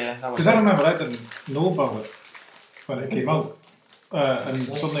 right. Yeah, that was Because I remember I didn't know about it when it came out. And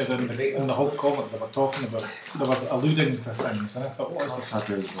suddenly in the whole comic they were talking about, they was alluding to things, and I thought, what is this? So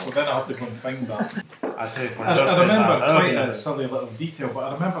then I had to go and find that. I say for I Justice, remember I quite don't a silly little detail, but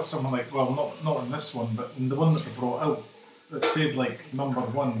I remember someone like, well, not in this one, but in the one that they brought out, that said like number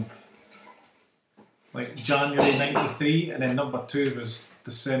 1, like January '93, and then number 2 was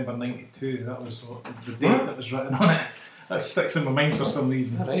December '92. That was the date that was written on it. That sticks in my mind for some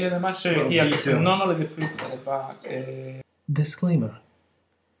reason. Yeah, the master Little here. detail. None of the people at the back. Disclaimer.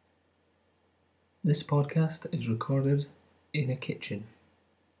 This podcast is recorded in a kitchen.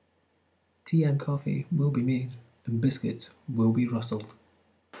 Tea and coffee will be made and biscuits will be rustled.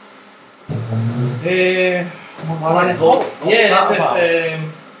 Yeah, What's that this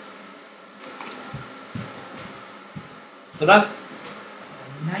is. So that's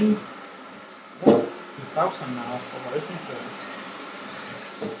 9. That's 2000 now, over, isn't it?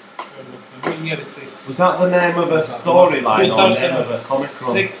 What year is this? Was that the name of a storyline or name of a comic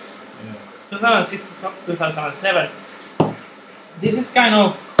run? 2006, 2006, 2007. This is kind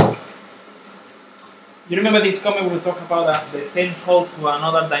of. You remember this comic we talked about that they send Hulk to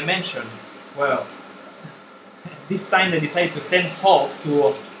another dimension? Well, this time they decided to send Hulk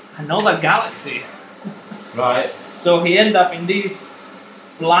to another galaxy. Right. So he ended up in this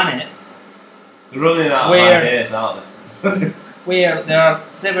planet They're running out Where- of ideas, aren't they? where there are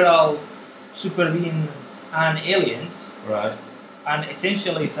several super beings and aliens, Right. and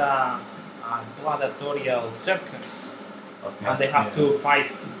essentially it's a gladiatorial circus, Okay. and they have to fight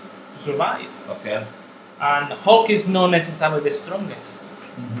to survive. Okay. And Hulk is not necessarily the strongest.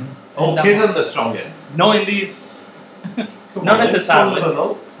 Hulk that- isn't the strongest. No, in this, Come not on, he's necessarily. stronger than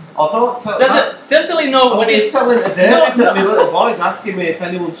Hulk. I don't tell that. Certainly no. I'm When just it's telling to David No, that no. my little boy's asking me if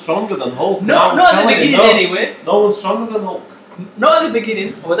anyone's stronger than Hulk. no, Now I'm not at the telling him, beginning no, anyway. No one's stronger than Hulk. Not at the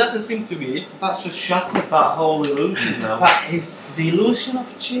beginning. Well, it doesn't seem to be. That's just shattered that whole illusion now. But it's the illusion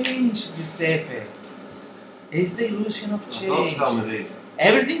of change, Giuseppe. It's the illusion of Don't change. tell me these.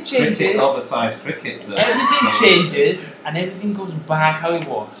 Everything Cricket, changes. not the size crickets. Everything changes, and everything goes back how it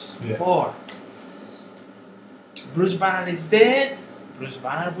was Yeah. before. Bruce Banner is dead. Bruce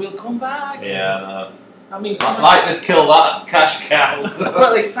Banner will come back. Yeah, I mean, no. come on. Like they'd kill that cash cow.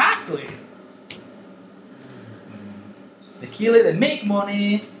 Well, exactly. They kill it, they make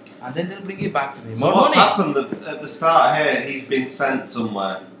money, and then they'll bring it back to me. So More what's money. happened at the start here? He's been sent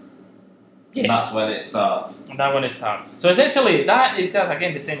somewhere. Yeah. That's when it starts. And that when it starts. So essentially, that is just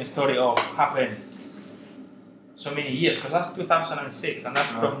again the same story of happened so many years, because that's 2006, and that's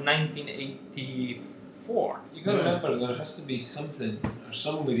from 1984. You gotta remember, there has to be something or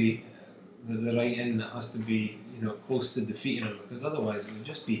somebody the writing that has to be, you know, close to defeating him, because otherwise it would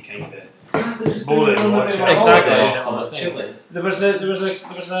just be kind of boring watching. Exactly. All the time. There was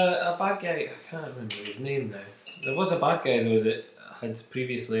a bad guy. I can't remember his name now. There was a bad guy though that had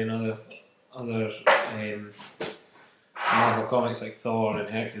previously in other Marvel comics like Thor and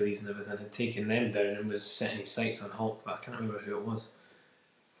Hercules and everything had taken them down and was setting his sights on Hulk, but I can't remember who it was.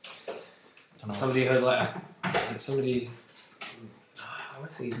 Somebody had like somebody. I want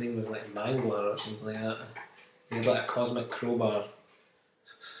to say his name was like Mangler or something like that. He had like a cosmic crowbar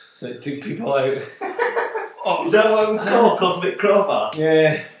that took people out. Is that what it was called? Cosmic Crowbar?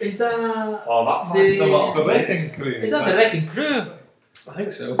 Yeah. Is that Oh, that sounds a lot The of Wrecking Crew. is that the Wrecking Crew? I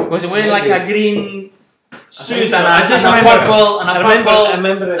think so. Was it wearing like a green suit so. and I just a remember- purple and a I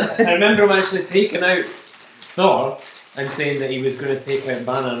purple? remember him actually taking out Thor and saying that he was going to take out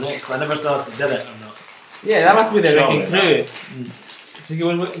Banner next. I never saw if he did it or not. Yeah, that must be the Surely Wrecking Crew. So he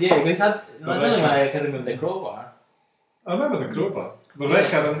was, yeah, we had. That's the only one I can remember the crowbar. I remember the crowbar. The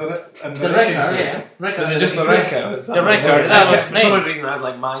Wrecker and The Wrecker, yeah. Wrecker. Was it just the Wrecker? The Wrecker, that was For name. some reason I had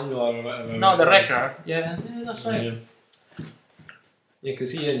like Mangler or whatever. No, the Wrecker. Yeah, that's right. Yeah,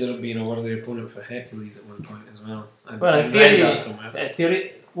 because he ended up being a worthy opponent for Hercules at one point as well. Well, in read theory, that somewhere.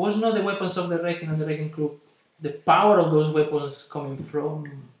 theory was not the weapons of the Wrecking and the Wrecking Crew. The power of those weapons coming from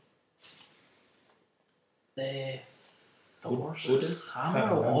the Thor's Odin? hammer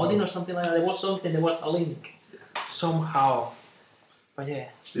or Odin or something like that. There was something. There was a link somehow. But yeah,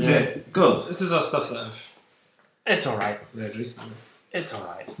 Is it good? This is all stuff that I've it's alright. read recently. It's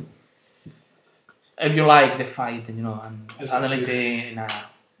alright. If you like the fight, you know, and It's suddenly good. seeing in a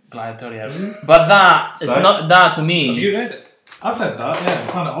gladiatorial. But that is Sorry? not that to Have me. you read it? I've read that, yeah,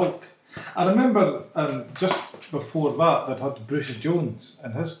 Planet Hulk. I remember just before that they'd had Bruce Jones,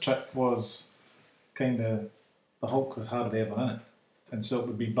 and his trick was kind of the Hulk was hardly ever in it, and so it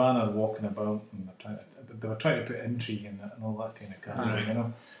would be Banner walking about, and they were trying to put intrigue in it and all that kind of crap, you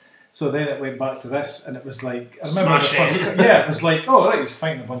know. So then it went back to this, and it was like I remember the Smash first, yeah, it was like oh right, he's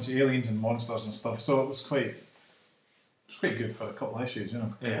fighting a bunch of aliens and monsters and stuff. So it was quite good for a couple of issues, you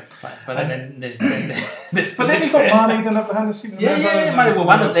know. Yeah. But then there's this. But then he got married and everything. I seem to Yeah, remember, yeah, and married it was- with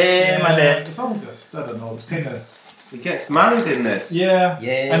one of them, and then- it's all just I don't know. It's kind of He gets married in this. yeah.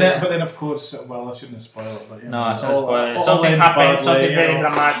 Yeah. And then, but then of course, well, I shouldn't spoil it. But, you No, know, I shouldn't all- spoil it. all Something ends happens, badly, something you very know.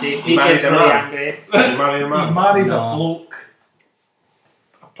 dramatic. He Married gets a really man. angry. Did he marry a He man? marries No. a bloke,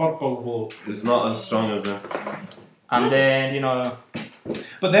 a purple bloke. It's not as strong as a. And then, you know,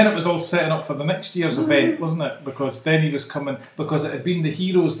 But then it was all setting up for the next year's event, wasn't it? Because then he was coming, because it had been the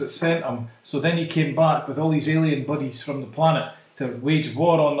heroes that sent him. So then he came back with all these alien buddies from the planet to wage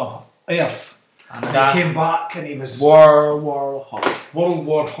war on the Earth. and And that he came back and he was War Hulk. World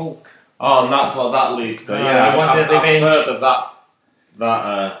War Hulk. Oh, and that's what that leads to. Ah, Yeah, he wanted I've revenge. heard of that.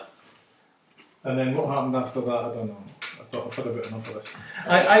 That. And then what happened after that, I don't know. I thought I've had a bit enough of this.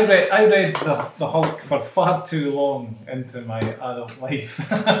 I read the Hulk for far too long into my adult life.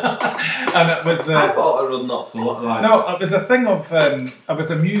 And it was... I bought a run not so long. Like, no, it was a thing of... I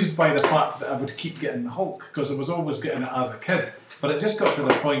was amused by the fact that I would keep getting the Hulk, because I was always getting it as a kid. But it just got to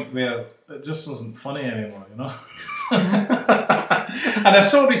the point where it just wasn't funny anymore, you know? And I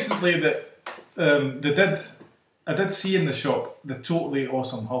saw recently that I did see in the shop the Totally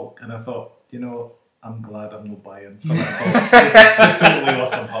Awesome Hulk, and I thought, you know, I'm glad I'm not buying something called the Totally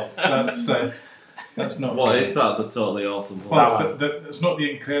Awesome Hulk. That's not. What is that? The totally awesome Well, one. it's not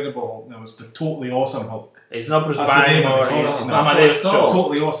the Incredible Hulk. No, it's the Totally Awesome Hulk. It's not Bruce That's the name Banner of the or comic. it's That's what Amadeus it's called. Cho.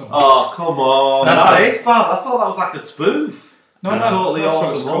 Totally Awesome Hulk. Oh, come on. That's That not- is bad. I thought that was like a spoof. No, The Totally that's what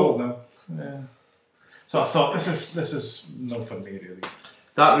Awesome it's called now. Yeah. So I thought this is not for me really.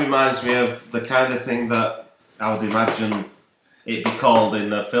 That reminds me of the kind of thing that I would imagine it'd be called in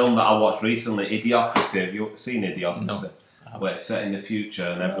the film that I watched recently, Idiocracy. Have you seen Idiocracy? No. Where it's set in the future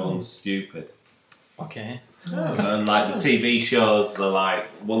and everyone's stupid. Okay. And like the TV shows are like,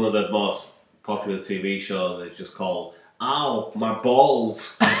 one of the most popular TV shows is just called Ow, My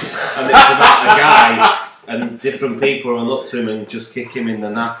Balls. And it's about a guy and different people run up to him and just kick him in the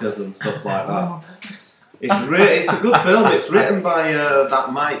knackers and stuff like that. It's a good film. It's written by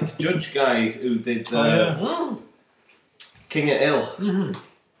that Mike Judge guy who did King of Ill.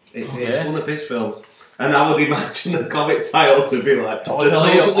 It's one of his films. And I would imagine the comic title to be like The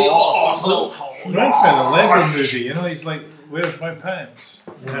Totally Awesome. Reminds me of the Lego movie, you know, he's like, where's my pants?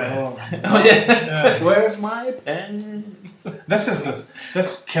 Yeah. Oh yeah. Yeah. Where's my pants?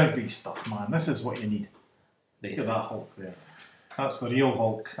 This Kirby stuff, man. This is what you need. Look at that Hulk there. That's the real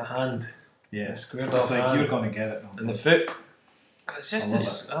Hulk. It's the hand. Yeah, Squared it's off like hand. you're gonna get it now. And the foot. It's I just love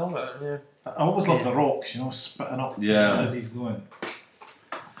this. I love it, yeah. I always love the rocks, you know, spitting up Yeah. as he's going.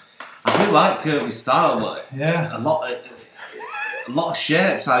 I like Kirby's style. Like, Yeah. a lot of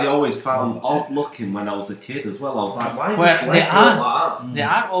shapes I always found odd looking when I was a kid as well. I was like, why is Well, it they like are. that? They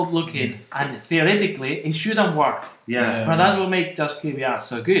are old looking, and theoretically, it shouldn't work. Yeah. But that's what makes Just Kirby art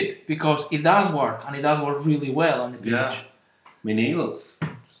so good, because it does work, and it does work really well on the page. Yeah. I mean, he looks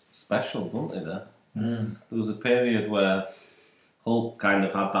special, doesn't he, there? Mm. There was a period where Hulk kind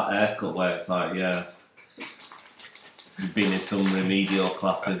of had that haircut where it's like, yeah, you've been in some remedial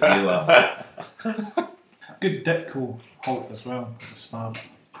classes, you are. Good Ditko Hulk as well at the start.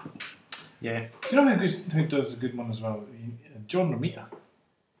 Yeah. Do you know who does a good one as well? John Romita.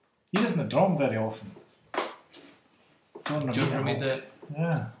 He doesn't draw him very often. John Romita.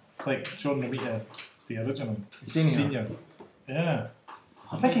 Yeah, like John Romita, the original. Senior. Yeah.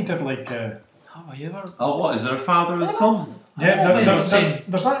 I think he did like... Have you ever? Oh, what, is there a father and son? yeah, Oh,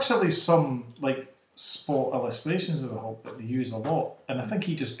 there's actually some like spot illustrations of the Hulk that they use a lot, and I think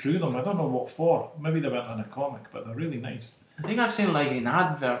he just drew them. I don't know what for. Maybe they weren't in a comic, but they're really nice. I think I've seen like in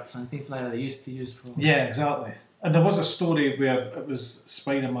adverts and things like that they used to use for. Yeah, exactly. And there was a story where it was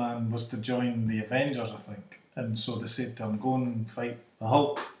Spider-Man was to join the Avengers, I think, and so they said to him, "Go and fight the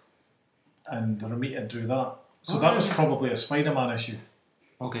Hulk," and Romita drew that. So that was probably a Spider-Man issue,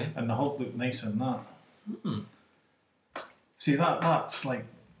 Okay. and the Hulk looked nice in that. Hmm. See that's like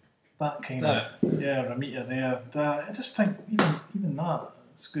that kind of Romita there. I just think even that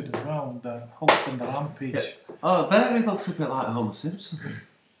is good as well. The Hulk and the Rampage. Yeah. Oh, there he looks a bit like Homer Simpson.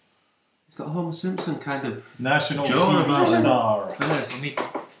 He's got a Homer Simpson kind of National Joe TV about him. star. Yes, me.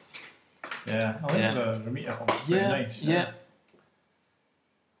 Yeah, I like Yeah. the Romita Hulk's pretty Yeah, nice. yeah.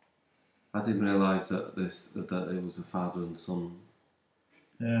 I didn't realise that it was a father and son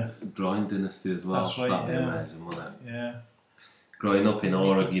Yeah, drawing dynasty as well. That's right, That'd be yeah. amazing, wouldn't it? yeah. Growing up in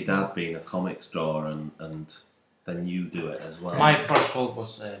awe of your dad being a comics drawer and then you do it as well. My first Hulk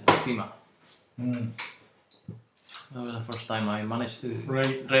was Buscema. Mm. That was the first time I managed to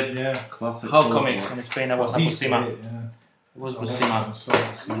Right. read Yeah. Classic. Hulk Hulk. comics in Spain. I was a He's Buscema. great, yeah. It was I like Buscema. him so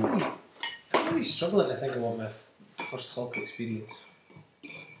much, yeah. I'm really struggling to think of what my first Hulk experience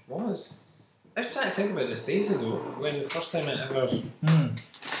was. I was trying to think about this days ago when the first time I ever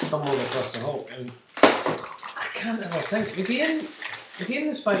stumbled across the Hulk, and I can't ever think. Was he in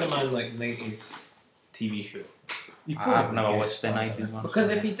the Spider-Man like 90s TV show? You I've probably never guessed watched the that. 90s one. Because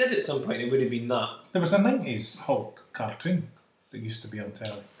if he did at some point, it would have been that. There was a 90s Hulk cartoon that used to be on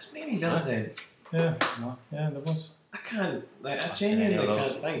telly. It's maybe that then. Yeah, yeah, there was. I can't. Like, I I've seen any genuinely of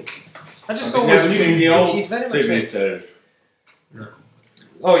can't think. I just Have you always never knew seen the old he's very much TV like. series?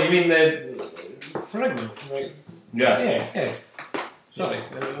 Oh, you mean the Fragment? Right. Yeah. Yeah. Sorry.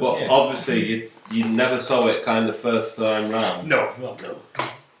 But obviously you never saw it kind of first time round. No.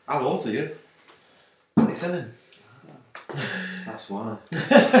 How old are you? 27. That's why.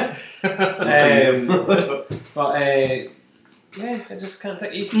 Yeah, I just can't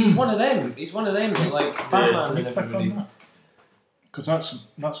think. He's one of them. He's one of them that like Batman Can we and click everybody. on that? Because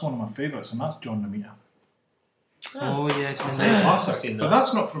that's one of my favourites, and that's John Romita. Oh yes, I've and seen then- that. Classic. I've seen But that.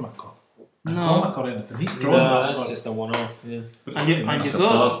 that's not from a No. comic or anything. He's drawn No, that. that's for- just a one-off. Yeah. but it's And you really nice.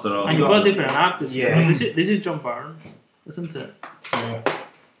 got different artists. Yeah. I mean, this is John Byrne, isn't it? Yeah.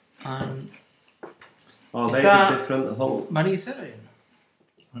 And Oh, Is they that- did different Hulk. Marie Serrain.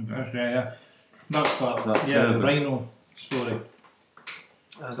 Yeah. That's that. Is that Yeah, the Kirby? Rhino story.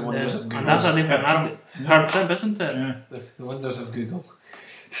 The And wonders of then- Google. and that's a different artist. Her trip, isn't it? Yeah. The wonders of Google.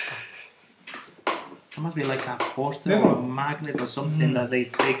 There must be like a poster Yeah. or a magnet or something that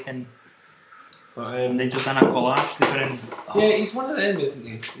they've taken But, and they just done a collage different. yeah, he's one of them, isn't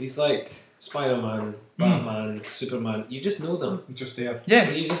he? He's like Spider-Man, Batman, Superman. You just know them. Just there. Yeah.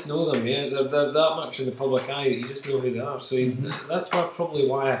 You just know them, yeah. They're that much in the public eye that you just know who they are. So that's probably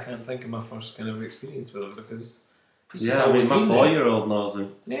why I can't think of my first kind of experience with him, because he's just Yeah, I always mean, my been there. 4-year-old knows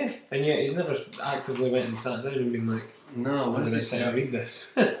him. Yeah, and yet he's never actively went and sat down and been like, No, I'm where's going to this? sit and read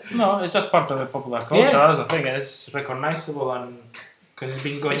this. No, it's just part of the popular culture. Yeah. That's the thing. It's recognizable and because it's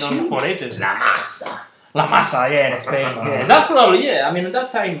been going It's on huge. for ages. La Masa. La Masa, yeah, in Spain. Yeah, that's probably I mean, at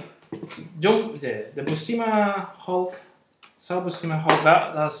that time, the Buscema Hulk, Sal Buscema Hulk.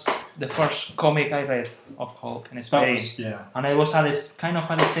 That's the first comic I read of Hulk in That Spain, was, yeah. and it was at this kind of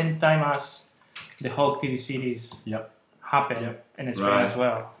at the same time as the Hulk TV series Yep. happened Yep. in Spain Right. as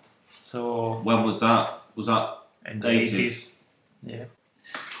well. So When was that? Was that in the 80s? 80s, yeah,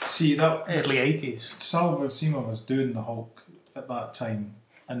 See, that early 80s. Sal Buscema was doing the Hulk at that time,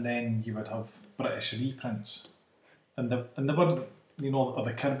 and then you would have British reprints, and they were, you know, of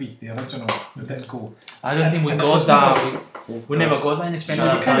the Kirby, the original, the Ditko. I don't think we And it got was that. We never got that in Spain. So at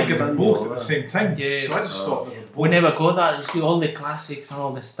they were that kind of time. given both at the same time. Yeah. So I just thought they were We never got that. You see, all the classics and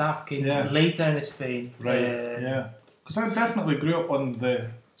all the stuff came Yeah. later in Spain. Right, yeah. Because I definitely grew up on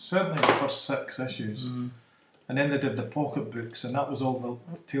certainly the first 6 issues. And then they did the pocket books, and that was all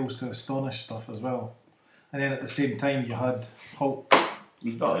the Tales to Astonish stuff as well. And then at the same time, you had Hulk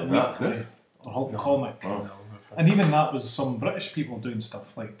You started that, Weekly, or Hulk Comic. And even that was some British people doing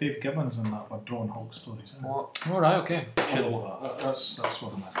stuff, like Dave Gibbons and that were drawing Hulk stories. All right, okay. I love that. That's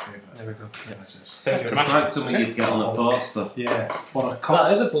one of my favourite. There we go. images. Thank you very It's much. like something you'd get on a poster. Yeah, or a cup.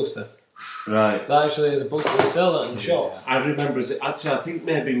 That is a poster. Right. That actually is a poster. They sell that in the shops. I remember, actually, I think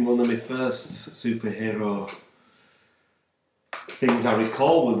maybe one of my first superhero things I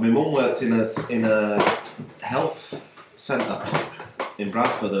recall was my mum worked in a health centre in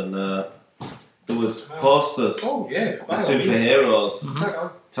Bradford, and there was posters Oh, yeah. with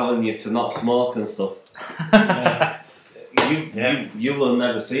superheroes telling you to not smoke and stuff. You'll have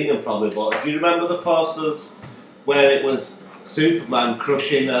never seen them probably, but do you remember the posters where it was Superman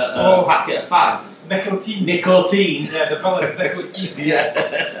crushing a packet of fags? Nicotine. Nicotine. Yeah, the villain, Nicotine. Yeah.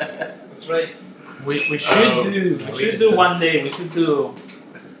 That's right. We should do one day. We should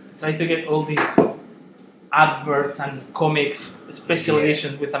try to get all these adverts and comics, special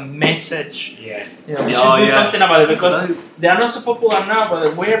editions with a message. Yeah. You know, we should do something about it because they are not so popular now, but they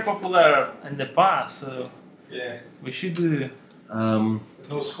were popular in the past. So Yeah. we should do.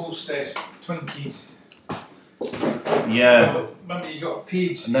 Those Hostess Twinkies. Yeah. Remember you got a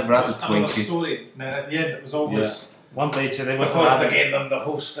page. I never had with a another Twinkie. story. And then at the end it was always One page there was because they another. gave them the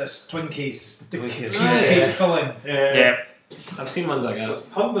Hostess Twinkies. The Twinkies. cake filling. Yeah. I've seen ones like that.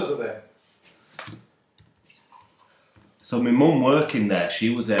 There's hundreds of them. So my mum working there, she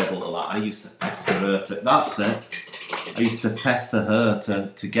was able to I used to pester her to. That's it. I used to pester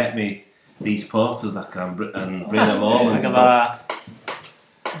her to get me these posters I can and bring them home and Look at stuff.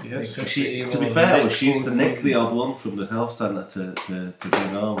 that. Yes. To be fair, she used to nick the odd one from the health centre to bring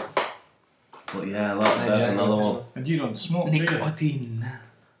home. But yeah, there's another one. And you don't smoke, do you? Nicotine.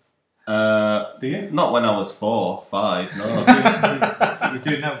 Do you? Not when I was 4, 5, no. You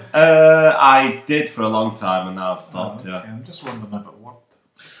do now. I did for a long time and now I've stopped, Okay, I'm just wondering if it worked.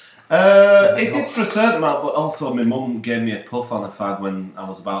 It did for a certain amount, but also my mum gave me a puff on a fag when I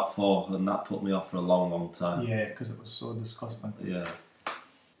was about 4 and that put me off for a long, long time. Yeah, because it was so disgusting. Yeah.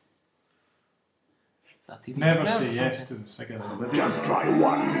 Is that TV? Never say yes to the cigarette. Just try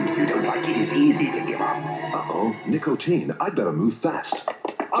one. If you don't like it, it's easy to give up. Uh-oh, nicotine. I'd better move fast.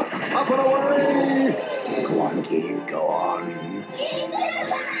 Up and away! Go on, kid, go on.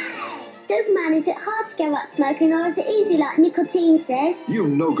 Superman, is it hard to give up smoking or is it easy like nicotine says? You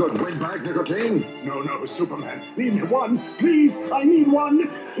no good windbag, nicotine. No, Superman. Leave me one. Please, I need one.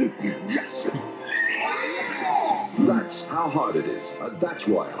 Yes. That's how hard it is. That's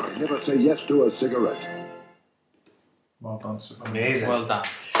why I never say yes to a cigarette. Well done, Superman. Amazing. Well done.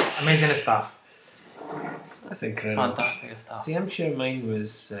 Amazing stuff. That's incredible. Fantastic stuff. See, I'm sure mine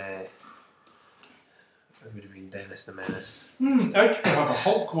was. It would have been Dennis the Menace. I actually have a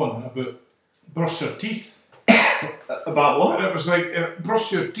Hulk one about brush your teeth. About what? And it was like,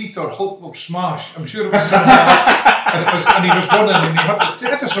 brush your teeth or Hulk will smash. I'm sure it was something like that. And he was running and he had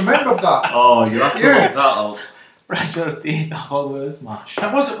to, I just remembered that. Oh, you have to Yeah. look that up. Brush your teeth, the whole will smash.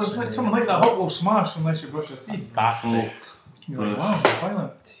 It was like something like that. Hulk will smash unless you brush your teeth. Fantastic. You're like, wow,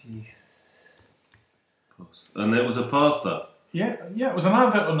 violent. Teeth. And it was a poster. Yeah, it was an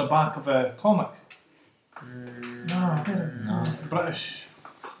advert on the back of a comic. No. British.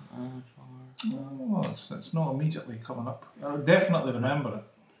 Oh, it's not immediately coming up. I'll definitely remember it.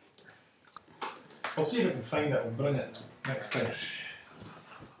 I'll see if I can find it. I'll bring it next time.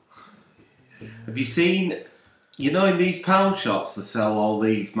 Have you seen, in these pound shops they sell all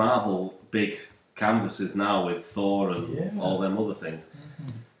these Marvel big canvases now with Thor and all them other things.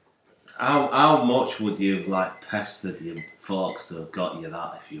 How much would you have pestered your folks to have got you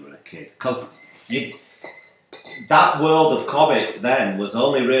that if you were a kid? Because that world of comics then was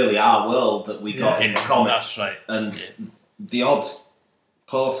only really our world that we got in comics. That's right. And the odd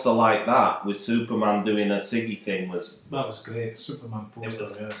poster like that with Superman doing a Siggy thing was That was great. Superman poster. It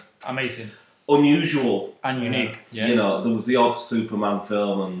was- yeah. Amazing. unusual. And unique. Yeah. There was the odd Superman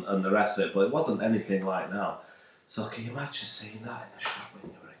film and the rest of it, but it wasn't anything like now. So can you imagine seeing that in the shop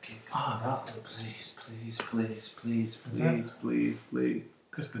when you were a kid? That looks. Please.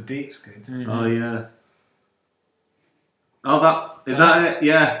 Just the date's good. Oh yeah. Oh, is that it?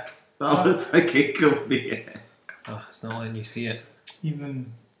 Yeah. That looks like it could be it. Oh, it's not letting you see it.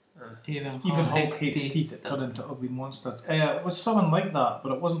 Even Even Hulk hates teeth that turn into ugly monsters. It was something like that,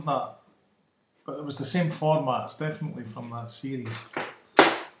 but it wasn't that. But it was the same format. It's definitely from that series.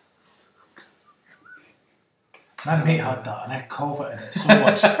 My mate had that and I coveted it so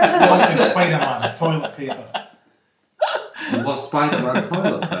much. Like the Spider-Man toilet paper. What's Spider-Man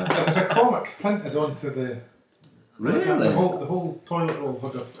toilet paper? It was a comic printed onto the Really? the whole toilet roll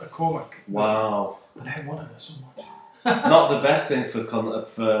had a comic. Wow. And I wanted it so much. Not the best thing for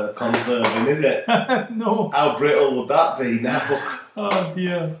conserving, is it? No. How brittle would that be now? Oh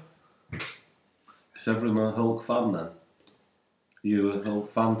dear. Is everyone a Hulk fan then? You a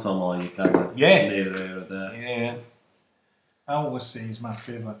Hulk fan, Tom, or you kind of Yeah. neither here or there? Yeah. I always say he's my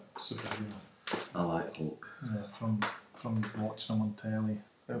favourite superhero. I like Hulk. Yeah, from watching him on telly.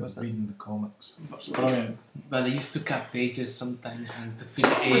 Where was that? Reading the comics. It's brilliant. But they used to cut pages sometimes and to fit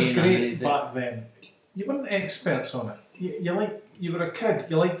It was in. great and back then. You weren't experts on it. You were a kid.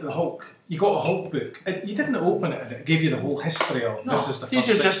 You liked the Hulk. You got a Hulk book. You didn't open it and it gave you the whole history of this is the you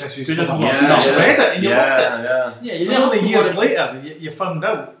first just- six issues. you just blah, want- blah, blah. You just read it and you loved it. Yeah. Yeah, you And all the didn't years what later, you found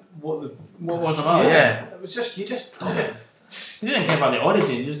out what it was about. it was just you just dug it. You didn't care about the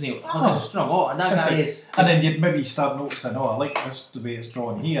origin, you just knew, oh, this is strong, oh, and that That's guy it. is. And then you'd maybe start noticing, I like this the way it's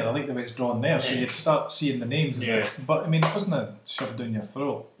drawn here, I like the way it's drawn there, so Yeah. you'd start seeing the names of it. But I mean, it wasn't shoved down your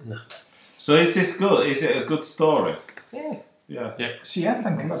throat. So is this good? Is it a good story? Yeah. Yeah. See, I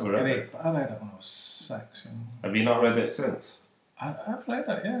think I've it's never read great, but I read it when I was 6. You know. Have you not read it since? I've read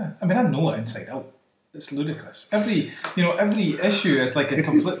it, yeah. I mean, I know it inside out. It's ludicrous. Every issue is like a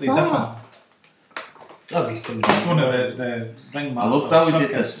completely different. That'll be some. It's one of the Ringmaster. I loved how we did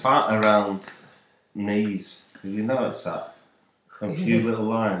the circus. fat around knees. Have you noticed that? A few little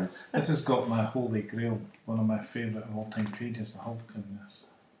lines. This has got my holy grail, one of my favourite of all time pages, the Hulk in this.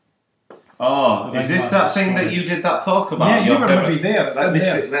 Oh, The is this Ringmaster that thing that story. you did that talk about? Yeah, you Your were favourite- maybe there. It's Let in me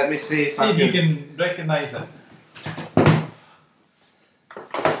there. see. Let me see if See I if you can. can recognise it.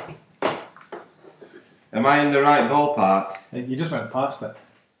 Am I in the right ballpark? You just went past it.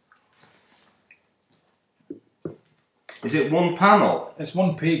 Is it one panel? It's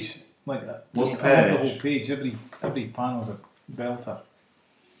one page, like that. One Just above the page. whole page. Every panel's a belter.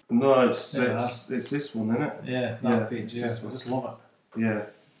 No, it's Yeah. it's this one, isn't it? Yeah, that Yeah, page. it's Yeah, this I one. just love it. Yeah.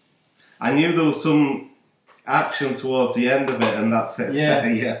 I knew there was some action towards the end of it, and that's it. Yeah.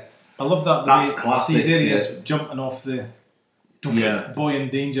 Yeah. I love that. That's way, classic, See, there he yeah. is jumping off the Yeah. boy in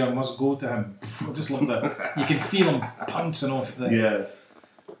danger must go to him. I just love that. You can feel him pouncing off the. Yeah.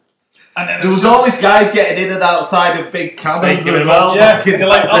 And then There it's was just- always guys getting in and outside of big cannons Making as it well. Yeah, Fucking they're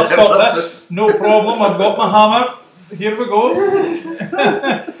like, I'll sort like- this. No problem. I've got my hammer. Here we go.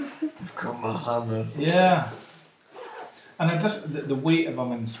 I've got my hammer. Yeah. And it just the weight of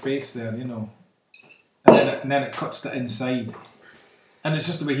him in space there, you know. And then it cuts to inside. And it's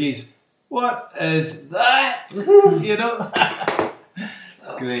just the way he's, what is that? You know?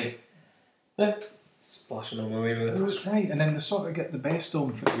 Great. Splashing on my way with it. That's right. And then they sort of get the best of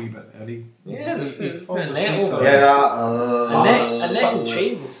him for a wee bit there. Yeah, he they falls put a net asleep over for it. a bit. A net and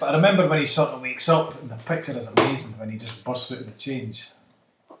chains. But I remember when he sort of wakes up, and the picture is amazing when he just bursts out of the change.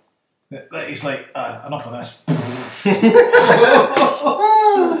 He's like, enough of this.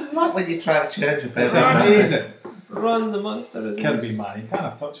 Like when you try to change a bit. It's amazing. Run, the monster is Kirby, loose. man, you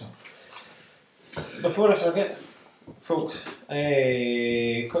can't touch him. Before I forget, folks,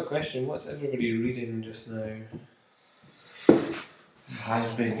 quick question. What's everybody reading just now?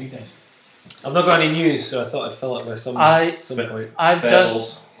 I've been I've not got any news, so I thought I'd fill it with some I've point. just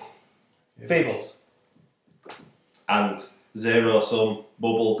Fables Fables. and Zero Sum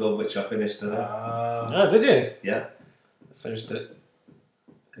Bubble Gum, which I finished today. Ah, did you? Yeah. I finished it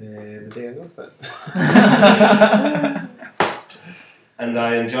the day I got it. And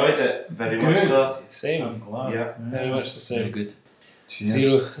I enjoyed it very much Good. so. Same. I'm glad. Yeah. Very much the same. good.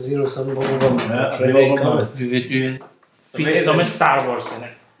 Zero some bubble gum. Yeah, Friday bubble gum. comment. You fit Amazing. some Star Wars in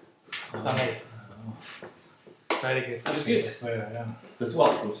it. It's amazing. Very good. That was good. Yeah. There's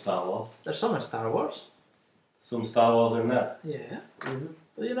what from Star Wars? There's some Star Wars. Some Star Wars in there. Yeah.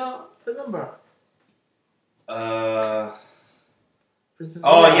 But you know, remember Princess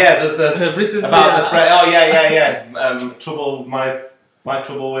Oh Leia. yeah, there's the Princess about the Leia. Fred. Oh yeah. Trouble my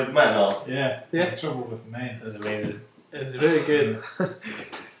trouble with men. Or Yeah. Yeah. Trouble with men. That was amazing. It's very good.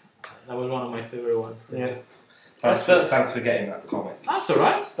 That was one of my favorite ones. Yeah. thanks for getting that comic. That's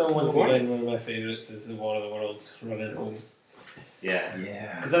alright. Still, once No again, worries. one of my favourites is the War of the Worlds running home. Yeah.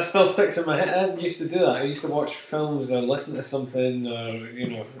 Yeah. Because that still sticks in my head. I used to do that. I used to watch films or listen to something, or, you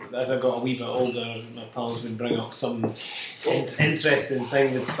know, as I got a wee bit older, my pals would bring up some interesting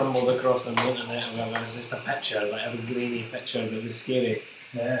thing they'd stumbled across on the internet, or whatever. It was just a picture, like a grainy picture that was scary.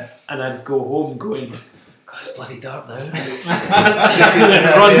 Yeah. And I'd go home going, God, it's bloody dark now. And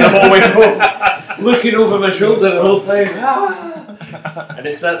Run the whole way home. looking over my shoulder the whole time. And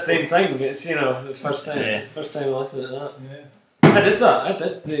it's that same thing. It's the first time I listened to that. Yeah. I did that. I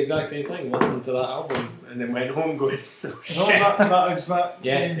did the exact same thing. Listened to that album and then went home going, oh, shit. That exact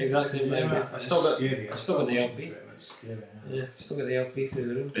same. Exact same thing. Yeah, I've still got scary. I've still got the LP. It's scary. Yeah, I've still got the LP through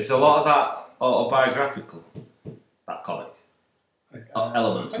the room. Is a lot of that autobiographical? That comic?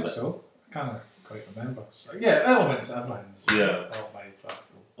 Elements I of think it. so. I can't quite remember. So, yeah, elements of everything's autobiographical.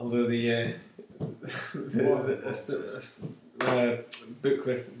 Although the book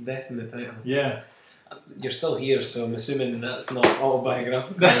with death in the title. Yeah. You're still here, so I'm assuming that's not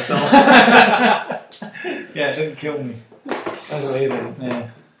autobiographical at all. Yeah, it didn't kill me. That's amazing. Yeah.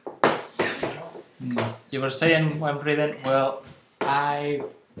 You were saying when reading, well, I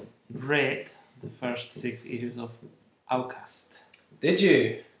read the first 6 issues of Outcast. Did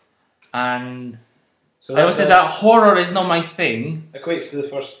you? And So I would say that horror is not my thing. equates to the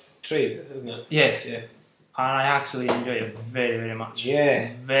first trade, isn't it? Yes. Yeah. And I actually enjoy it very, very much.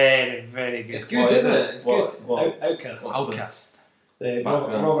 Yeah. Very, very good. It's good, What is isn't it? it? It's What- good. what- Outcast. what's Outcast. The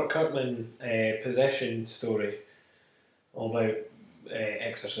background? Robert Kirkman possession story, all about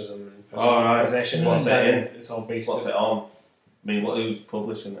exorcism and Oh, right. possession. What's and it in? It's all based What's it on? I mean, who's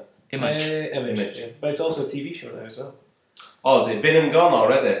publishing it? Image. Image. Image. Yeah. But it's also a TV show now as well. Oh, has it been and gone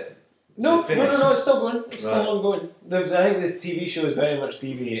already? No, Is it finished? no, it's still going. It's Right. still ongoing. I think the TV show is very much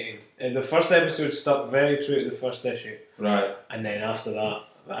deviating. The first episode stuck very true to the first issue, Right. and then after that,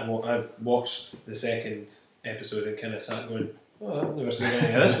 I watched the second episode and kind of sat going, "Oh, I've never seen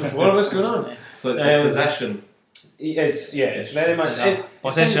any of this before. What's going on?" So it's a possession. It's very much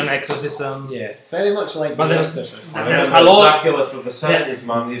Possession, exorcism. very much like But The there's- Exorcist. I There's remember a lot- Dracula from the 70s,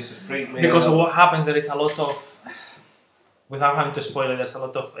 man, used to freak me Because out. what happens, there is a lot of, without having to spoil it, there's a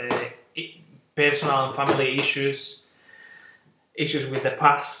lot of personal and family issues with the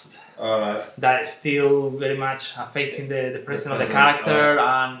past Alright. that is still very much affecting the present of the present, character,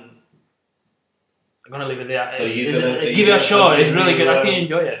 and I'm gonna leave it there. So It's- you're it's- gonna- are you give it a gonna shot. It's really continue, good. I can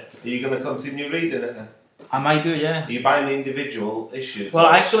enjoy it. Are you going to continue reading it then? I might do, yeah. Are you buying the individual issues? Well,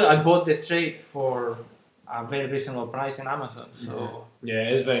 actually, I bought the trade for a very reasonable price in Amazon, so Yeah,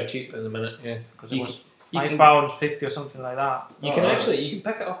 it is very cheap at the minute. Yeah, because it You was you can- £5.50 or something like that. you can Alright. you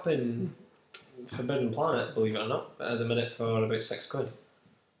can pick it up in Forbidden Planet, believe it or not, at the minute for about £6.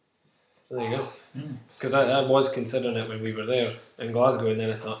 So there you go. Because I was considering it when we were there in Glasgow, and then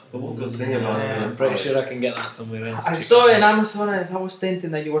I thought, The one good thing about Yeah. it. I'm pretty sure I can get that somewhere else. I saw it in Amazon and I was tempted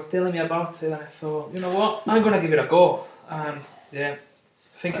that you were telling me about it, and I thought, you know what, I'm gonna give it a go. And yeah,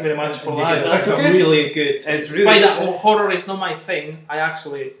 thank you very much for You that. get That's that. really good. It's Despite really that good. horror is not my thing, I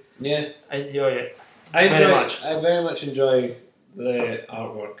actually Yeah, enjoy it. I Very much. very much enjoy the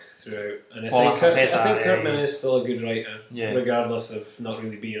artwork throughoughout, and I Paul think Cafetta Kirkman is- is still a good writer, Yeah. regardless of not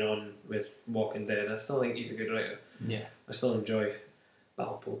really being on with Walking Dead. I still think he's a good writer. Yeah. I still enjoy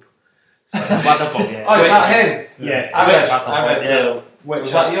Battle Pope. Butterpop, yeah. Oh, is that him? Yeah, I read, yeah. which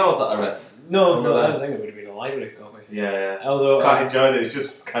was that yours that I read? no, I don't think it would have been a library copy. Yeah, yeah. Although Quite enjoyed it, it's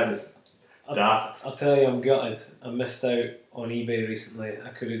just kind of I'll, daft. I'll tell you, I'm gutted. I missed out on eBay recently. I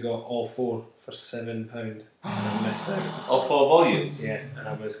could have got all 4 for £7, and I missed out. All 4 volumes? Yeah, and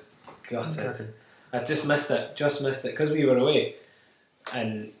I was gutted. I just missed it, because we were away,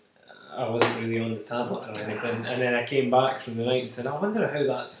 and I wasn't really on the tablet or anything. And then I came back from the night and said, I wonder how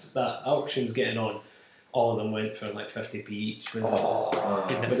that auction's getting on. All of them went for like 50p each with,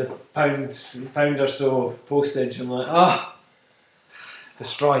 with a pound or so postage. I'm like,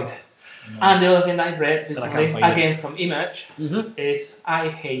 destroyed. And the other thing I read I recently, can't find again from Image, is I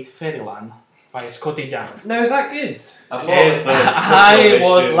Hate Fairyland by Scotty Young. Now, is that good? I bought the first couple I of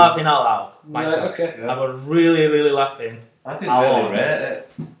was issues. laughing out loud myself. Okay. Yeah. I was really, really laughing. I didn't How really long? rate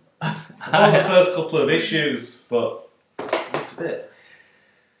it. I bought the first couple of issues, but it's a bit.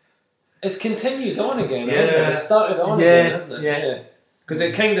 It's continued on again, Yeah. hasn't it? It started on Yeah, again, hasn't it? yeah. Because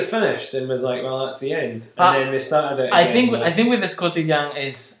it kind of finished and was like, well, that's the end. And But then they started it I again, think but- I think with the Scotty Young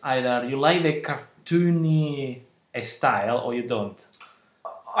is either you like the cartoony style or you don't.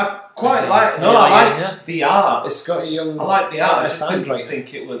 I quite like. You No, like I it, liked the art. It's Scotty Young. I like the art. I artist just didn't handwriting.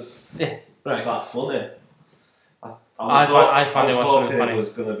 think it was Right. that funny. I found it was hoping really funny. it was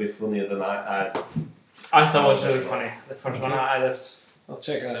going to be funnier than I. I thought it was really funny. The first one I just I'll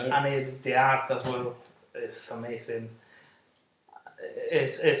check that out. and the art as well is amazing.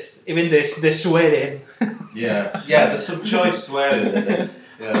 It's even the swearing, Yeah, yeah. There's some choice swearing in it.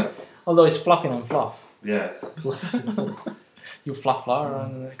 Yeah, although it's fluffing on fluff. yeah. You fluff flour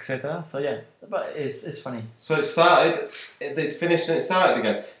and etc. So yeah, but it's funny. So it started. They'd finished and it started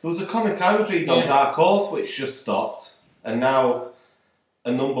again. There was a comic I was reading on Yeah. Dark Horse which just stopped, and now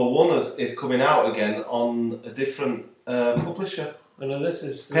a number 1 is coming out again on a different publisher. Oh, no, this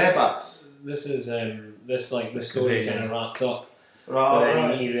is Paybacks. This is the story kind of wrapped up. But Right.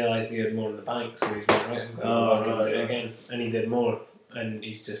 then he realised he had more in the bank, so he's like, right, I'm going to go back and do it again. And he did more, and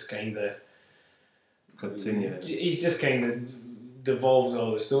he's just kind of Continue. He's just kind of devolved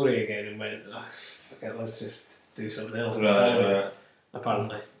all the story again and went, oh, fuck it, let's just do something else entirely, Right.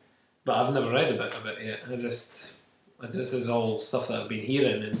 apparently. But I've never read a bit of it yet. This is all stuff that I've been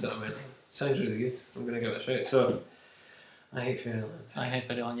hearing and sort of went, sounds really good. I'm going to give it a shot. So, I Hate Fairyland. I Hate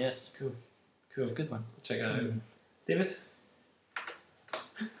Fairyland, yes. Cool. It's a good one. Check it out. David?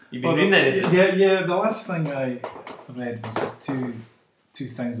 You've been Well, reading anything? Yeah. The last thing I read was the two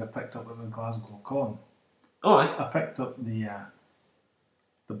things I picked up at the Glasgow Con. Oh, aye. I picked up the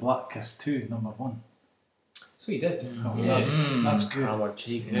Black Kiss 2, #1. So you did? Oh, Yeah. That's good. Howard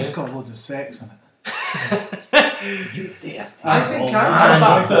Cheek. It's got loads of sex in it. You dare. I think Oh, I read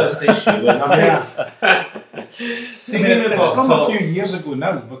that man. first issue, and I think It's from a Thingamabob's few years ago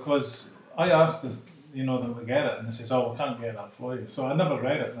now, because I asked this, them to get it, and they says, "Oh, we can't get that for you." So I never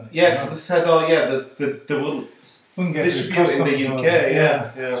read it. When it yeah, came because out. they said, they wouldn't Wouldn't get through distribute in the customs or- UK.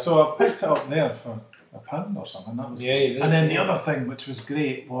 Yeah. So I picked it up there for £1 or something. That was Yeah, you did. And then the other thing, which was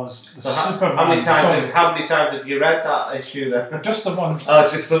great, was the So Superman. how many song. times have you read that issue then? Just the once. Oh,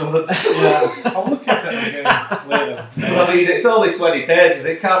 just the once. Yeah, I'll look at it again later. Because I mean, it's only 20 pages.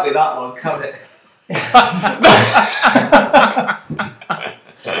 It can't be that long, can it?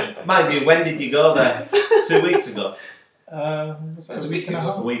 Mind you, when did you go there? 2 weeks ago. Was that a week and a A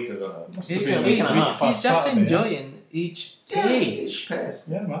half? week ago. Must have He's, been a week week and a half. he's just Saturday, enjoying each page.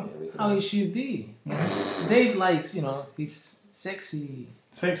 Yeah, man. How it should be. Dave likes, his sexy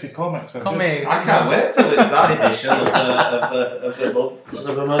Sexy comics. Are comic. I can't wait till it's that edition of the month.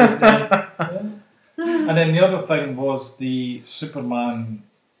 Another month, yeah. good. And then the other thing was the Superman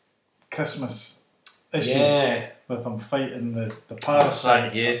Christmas issue Yeah. with him fighting the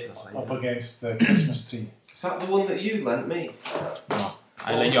parasite Yes. up against the Christmas tree. Is that the one that you lent me?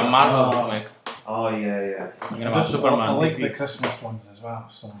 I like your Marvel Oh. comic. Oh yeah. You're I about Superman. like DC. the Christmas ones as well.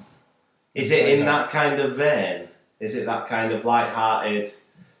 So Is it in that kind of vein? Is it that kind of light-hearted,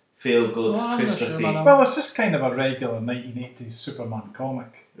 feel-good, Well, I'm not Christmassy? sure about well, it's just kind of a regular 1980s Superman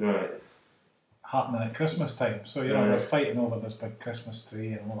comic Right. happening at Christmas time. So Right. they're fighting over this big Christmas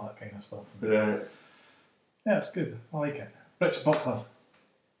tree and all that kind of stuff. Right. Yeah, it's good. I like it. Rich Butler.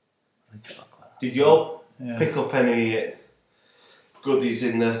 Did you all Yeah. pick up any goodies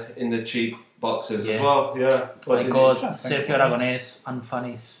in the cheap boxes Yeah. as well? Yeah. What I did got you- Sergio Aragonés and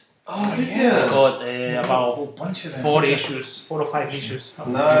Funnies. Oh, did I you? got Yeah, a whole about bunch of them. 4 or 5 issues.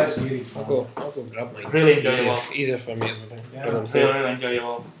 Nice. I'll go grab mine. Really enjoyable. Easier for me to bring Yeah. them Really, through. really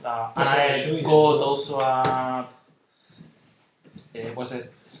enjoyable. And What's that I issue? got also was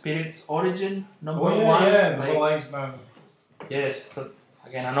it Spirit's Origin number Oh, yeah, 1? yeah. The Like, whole eyes now. yes, so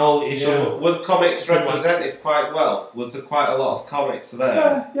again, an old issue. So, were comics Good one. represented quite well? Was there quite a lot of comics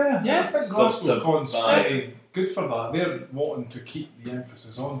there? Yeah. Yeah. I think Stuff Glasgow to Con's buy. pretty good for that. They're wanting to keep the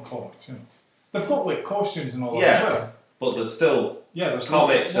emphasis on comics. They've got like costumes and all that Yeah. as well. But there's still Yeah, there's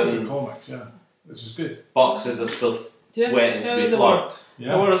Comics lots of and- comics. Yeah, which is good. boxes of stuff Yeah, waiting to be there flogged. Yeah.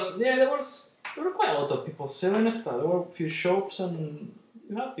 There were quite a lot of people selling stuff. There were a few shops and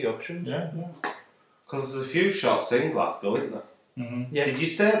you have the option. Yeah. Because there's a few shops in Glasgow, isn't there? Mm-hmm. Yeah. Did you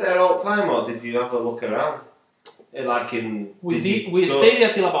stay there all the time, or did you have a look around? Like in. We you we go- stayed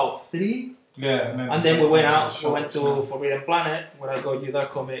there till about 3, Yeah, and then we went to the out. We went shops, to Forbidden Planet where I got you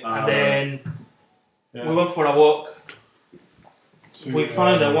that comic, Ah, and then yeah. we went for a walk. To, We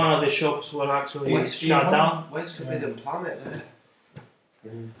found that one of the shops were actually Where's shut down. Where's Forbidden Planet there?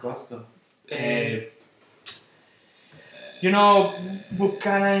 In Glasgow.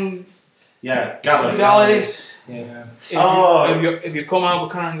 Buchanan Yeah, gallery. Galleries. Yeah. If you come out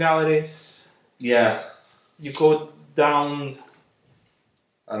Buchanan Galleries, Yeah, you go down.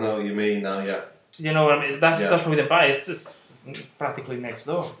 I know what you mean now. Yeah. You know what I mean? That's Yeah. that's Forbidden Planet. It's just practically next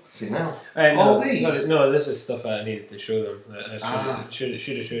door. See now. No, All these? No, this is stuff I needed to show them. That I should have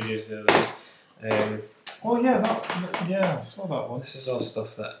showed you the other day. Oh yeah, I saw that one. This is all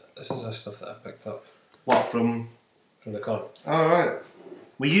stuff that I picked up What from? from the con. All right.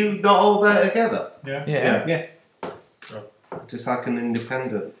 Were you not all there together? Yeah. Yeah. Yeah. Just like an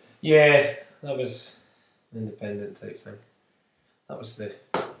independent. Yeah, that was an independent type thing. That was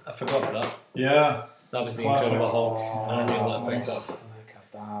I forgot about that. Yeah. That was the Classic. Incredible Hulk annual that I picked up. Look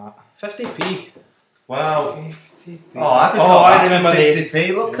at that. 50p. Wow. 50p. Oh, I'd have Oh, got I that remember for 50p. this.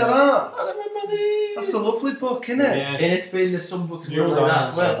 Look at that. I remember this. That's a lovely book, isn't it? Yeah. In Spain, there's some books The were old like that ones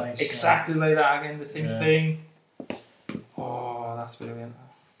as well. are nice, yeah. Exactly like that again, the same Yeah. thing. Oh, that's brilliant.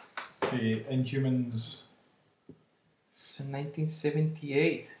 The Inhumans. in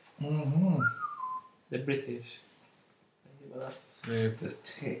 1978. Mm-hmm. The British. The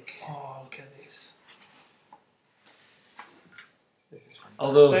Tick. Oh, look at this. This is fantastic.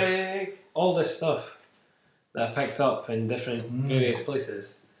 Although all this stuff that I picked up in different various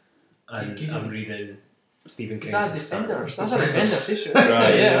places, and Tiki. I'm reading Stephen King's That's The Stand Defenders. That's a Defenders issue. Right, Yeah,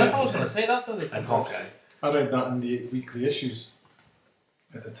 yeah. that's what I was going to say. That's a and Defenders. Hawkeye. I read that in the weekly issues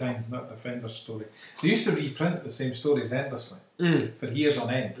at the time, that Defenders story. They used to reprint the same stories endlessly for years on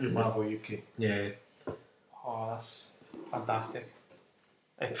end, Marvel UK. Yeah. Oh, that's fantastic.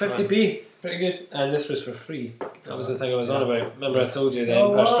 Excellent. 50p, pretty good. And this was for free. That was the thing I was on about. Remember I told you the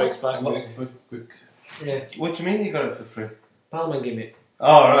Empire Strikes Back book? Book. Yeah. What do you mean you got it for free? Palman gave me it.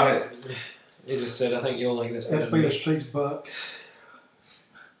 Oh, right. He just said, I think you'll like this better than Empire me. Strikes Back.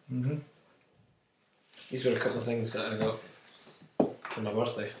 Mm-hmm. These were a couple of things that I got for my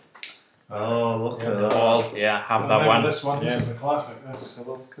birthday. Oh, look at that. Oh, yeah, have that Remember one. This one, this Yeah. is a classic. This, Have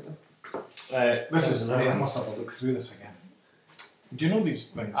a look at it. this is another great. I one. must have a look through this again. Do you know these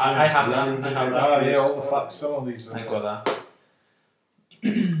things? I have that. I have that. Yeah, all the facsimiles. I got that.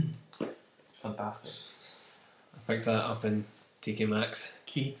 It's fantastic. I picked that up in TK Maxx.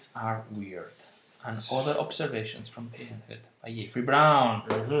 Kids are weird. And other observations from Parenthood by Jeffrey Brown.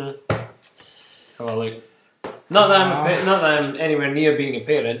 Have a look. Not that I'm anywhere near being a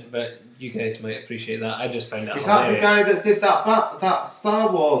parent, but you guys might appreciate that. I just found it Is that the hilarious. guy that did that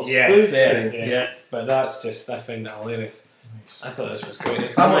Star Wars Yeah, spoof yeah, thing? yeah. But that's just, I found it hilarious. Nice. I thought this was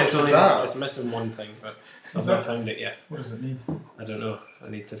great. How much It's was only- that? It's missing one thing, but I've Is not it? found it yet. What does it need? I don't know. I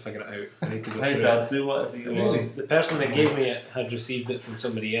need to figure it out. I need to go Hey through Dad, it. do whatever you It was- want. the person that gave me it had received it from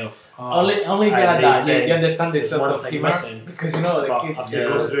somebody else. Only And get they that. said You understand this there's sort one of thing humor? missing. Because you know the But kids. I have to Yeah.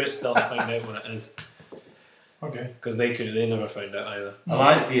 go through it still to find out what it is. Okay. Because they never found out either. I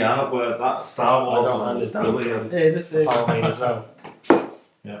like the artwork. That Star Wars I got one was handed down brilliant. Yeah, this is. Halloween as well.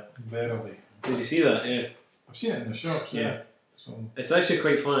 Yeah, verily. Did you see that? Yeah. I've seen it in the shops. Yeah. So It's actually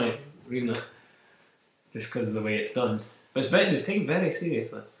quite funny reading it, just because of the way it's done. But it's taken very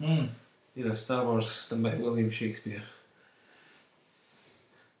seriously. You know, Star Wars done by William Shakespeare.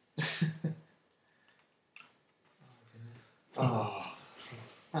 Oh,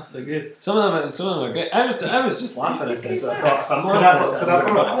 that's so good. Some of them are good. I was just laughing at this. So I thought, if I'm Could I laughing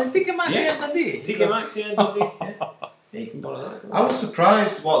at borrow it, that? Think about Yeah. it, TK Maxx, yeah, indeed, yeah. Yeah, you can borrow that. I was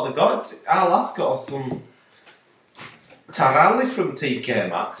surprised what they got. Our lass got us some taralli from TK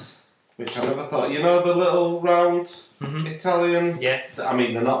Maxx, which I never thought. You know the little round Italian. Yeah. I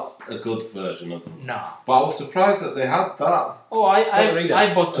mean, they're not a good version of them. No. But I was surprised that they had that. Oh, I read it.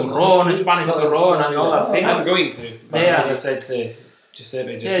 I bought The Turon, fruit Spanish salad, Turon, and all that yeah. thing. I'm going to, but Yeah. as I said to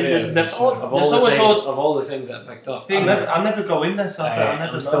Giuseppe just Yeah, there, there's of all the things that I picked up, I never go in there, so I never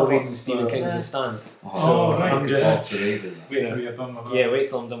I'm know still reading what's Stephen the- King's The Stand. Oh, right. I'm just, reading that. you know, until you're done with that. yeah, wait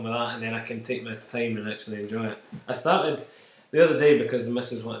till I'm done with that, and then I can take my time and actually enjoy it. I started the other day because the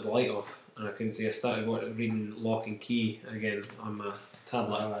missus wanted the light off, and I couldn't see. I started reading Lock and Key again on my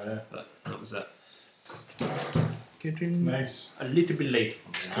tablet, but that was it. Getting Nice. a little bit late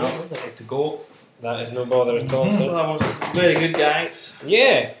for me now. I have to go. That is no bother at all, So sir. that was very good, guys.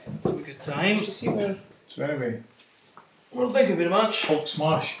 Yeah. Have a good time. Did you see where? So anyway, Well, thank you very much Hulk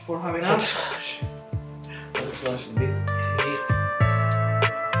smash. for having us. Smash indeed.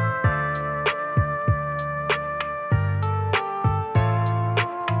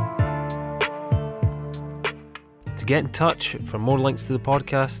 To get in touch for more links to the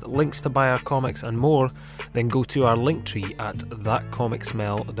podcast, links to buy our comics and more, then go to our link tree at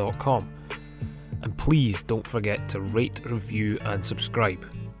thatcomicsmell.com. And please don't forget to rate, review and subscribe.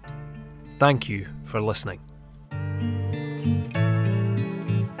 Thank you for listening.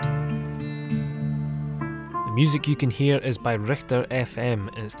 The music you can hear is by Richter FM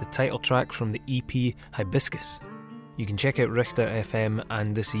and it's the title track from the EP Hibiscus. You can check out Richter FM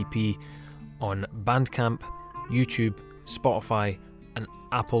and this EP on Bandcamp, YouTube, Spotify and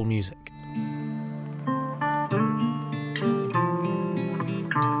Apple Music.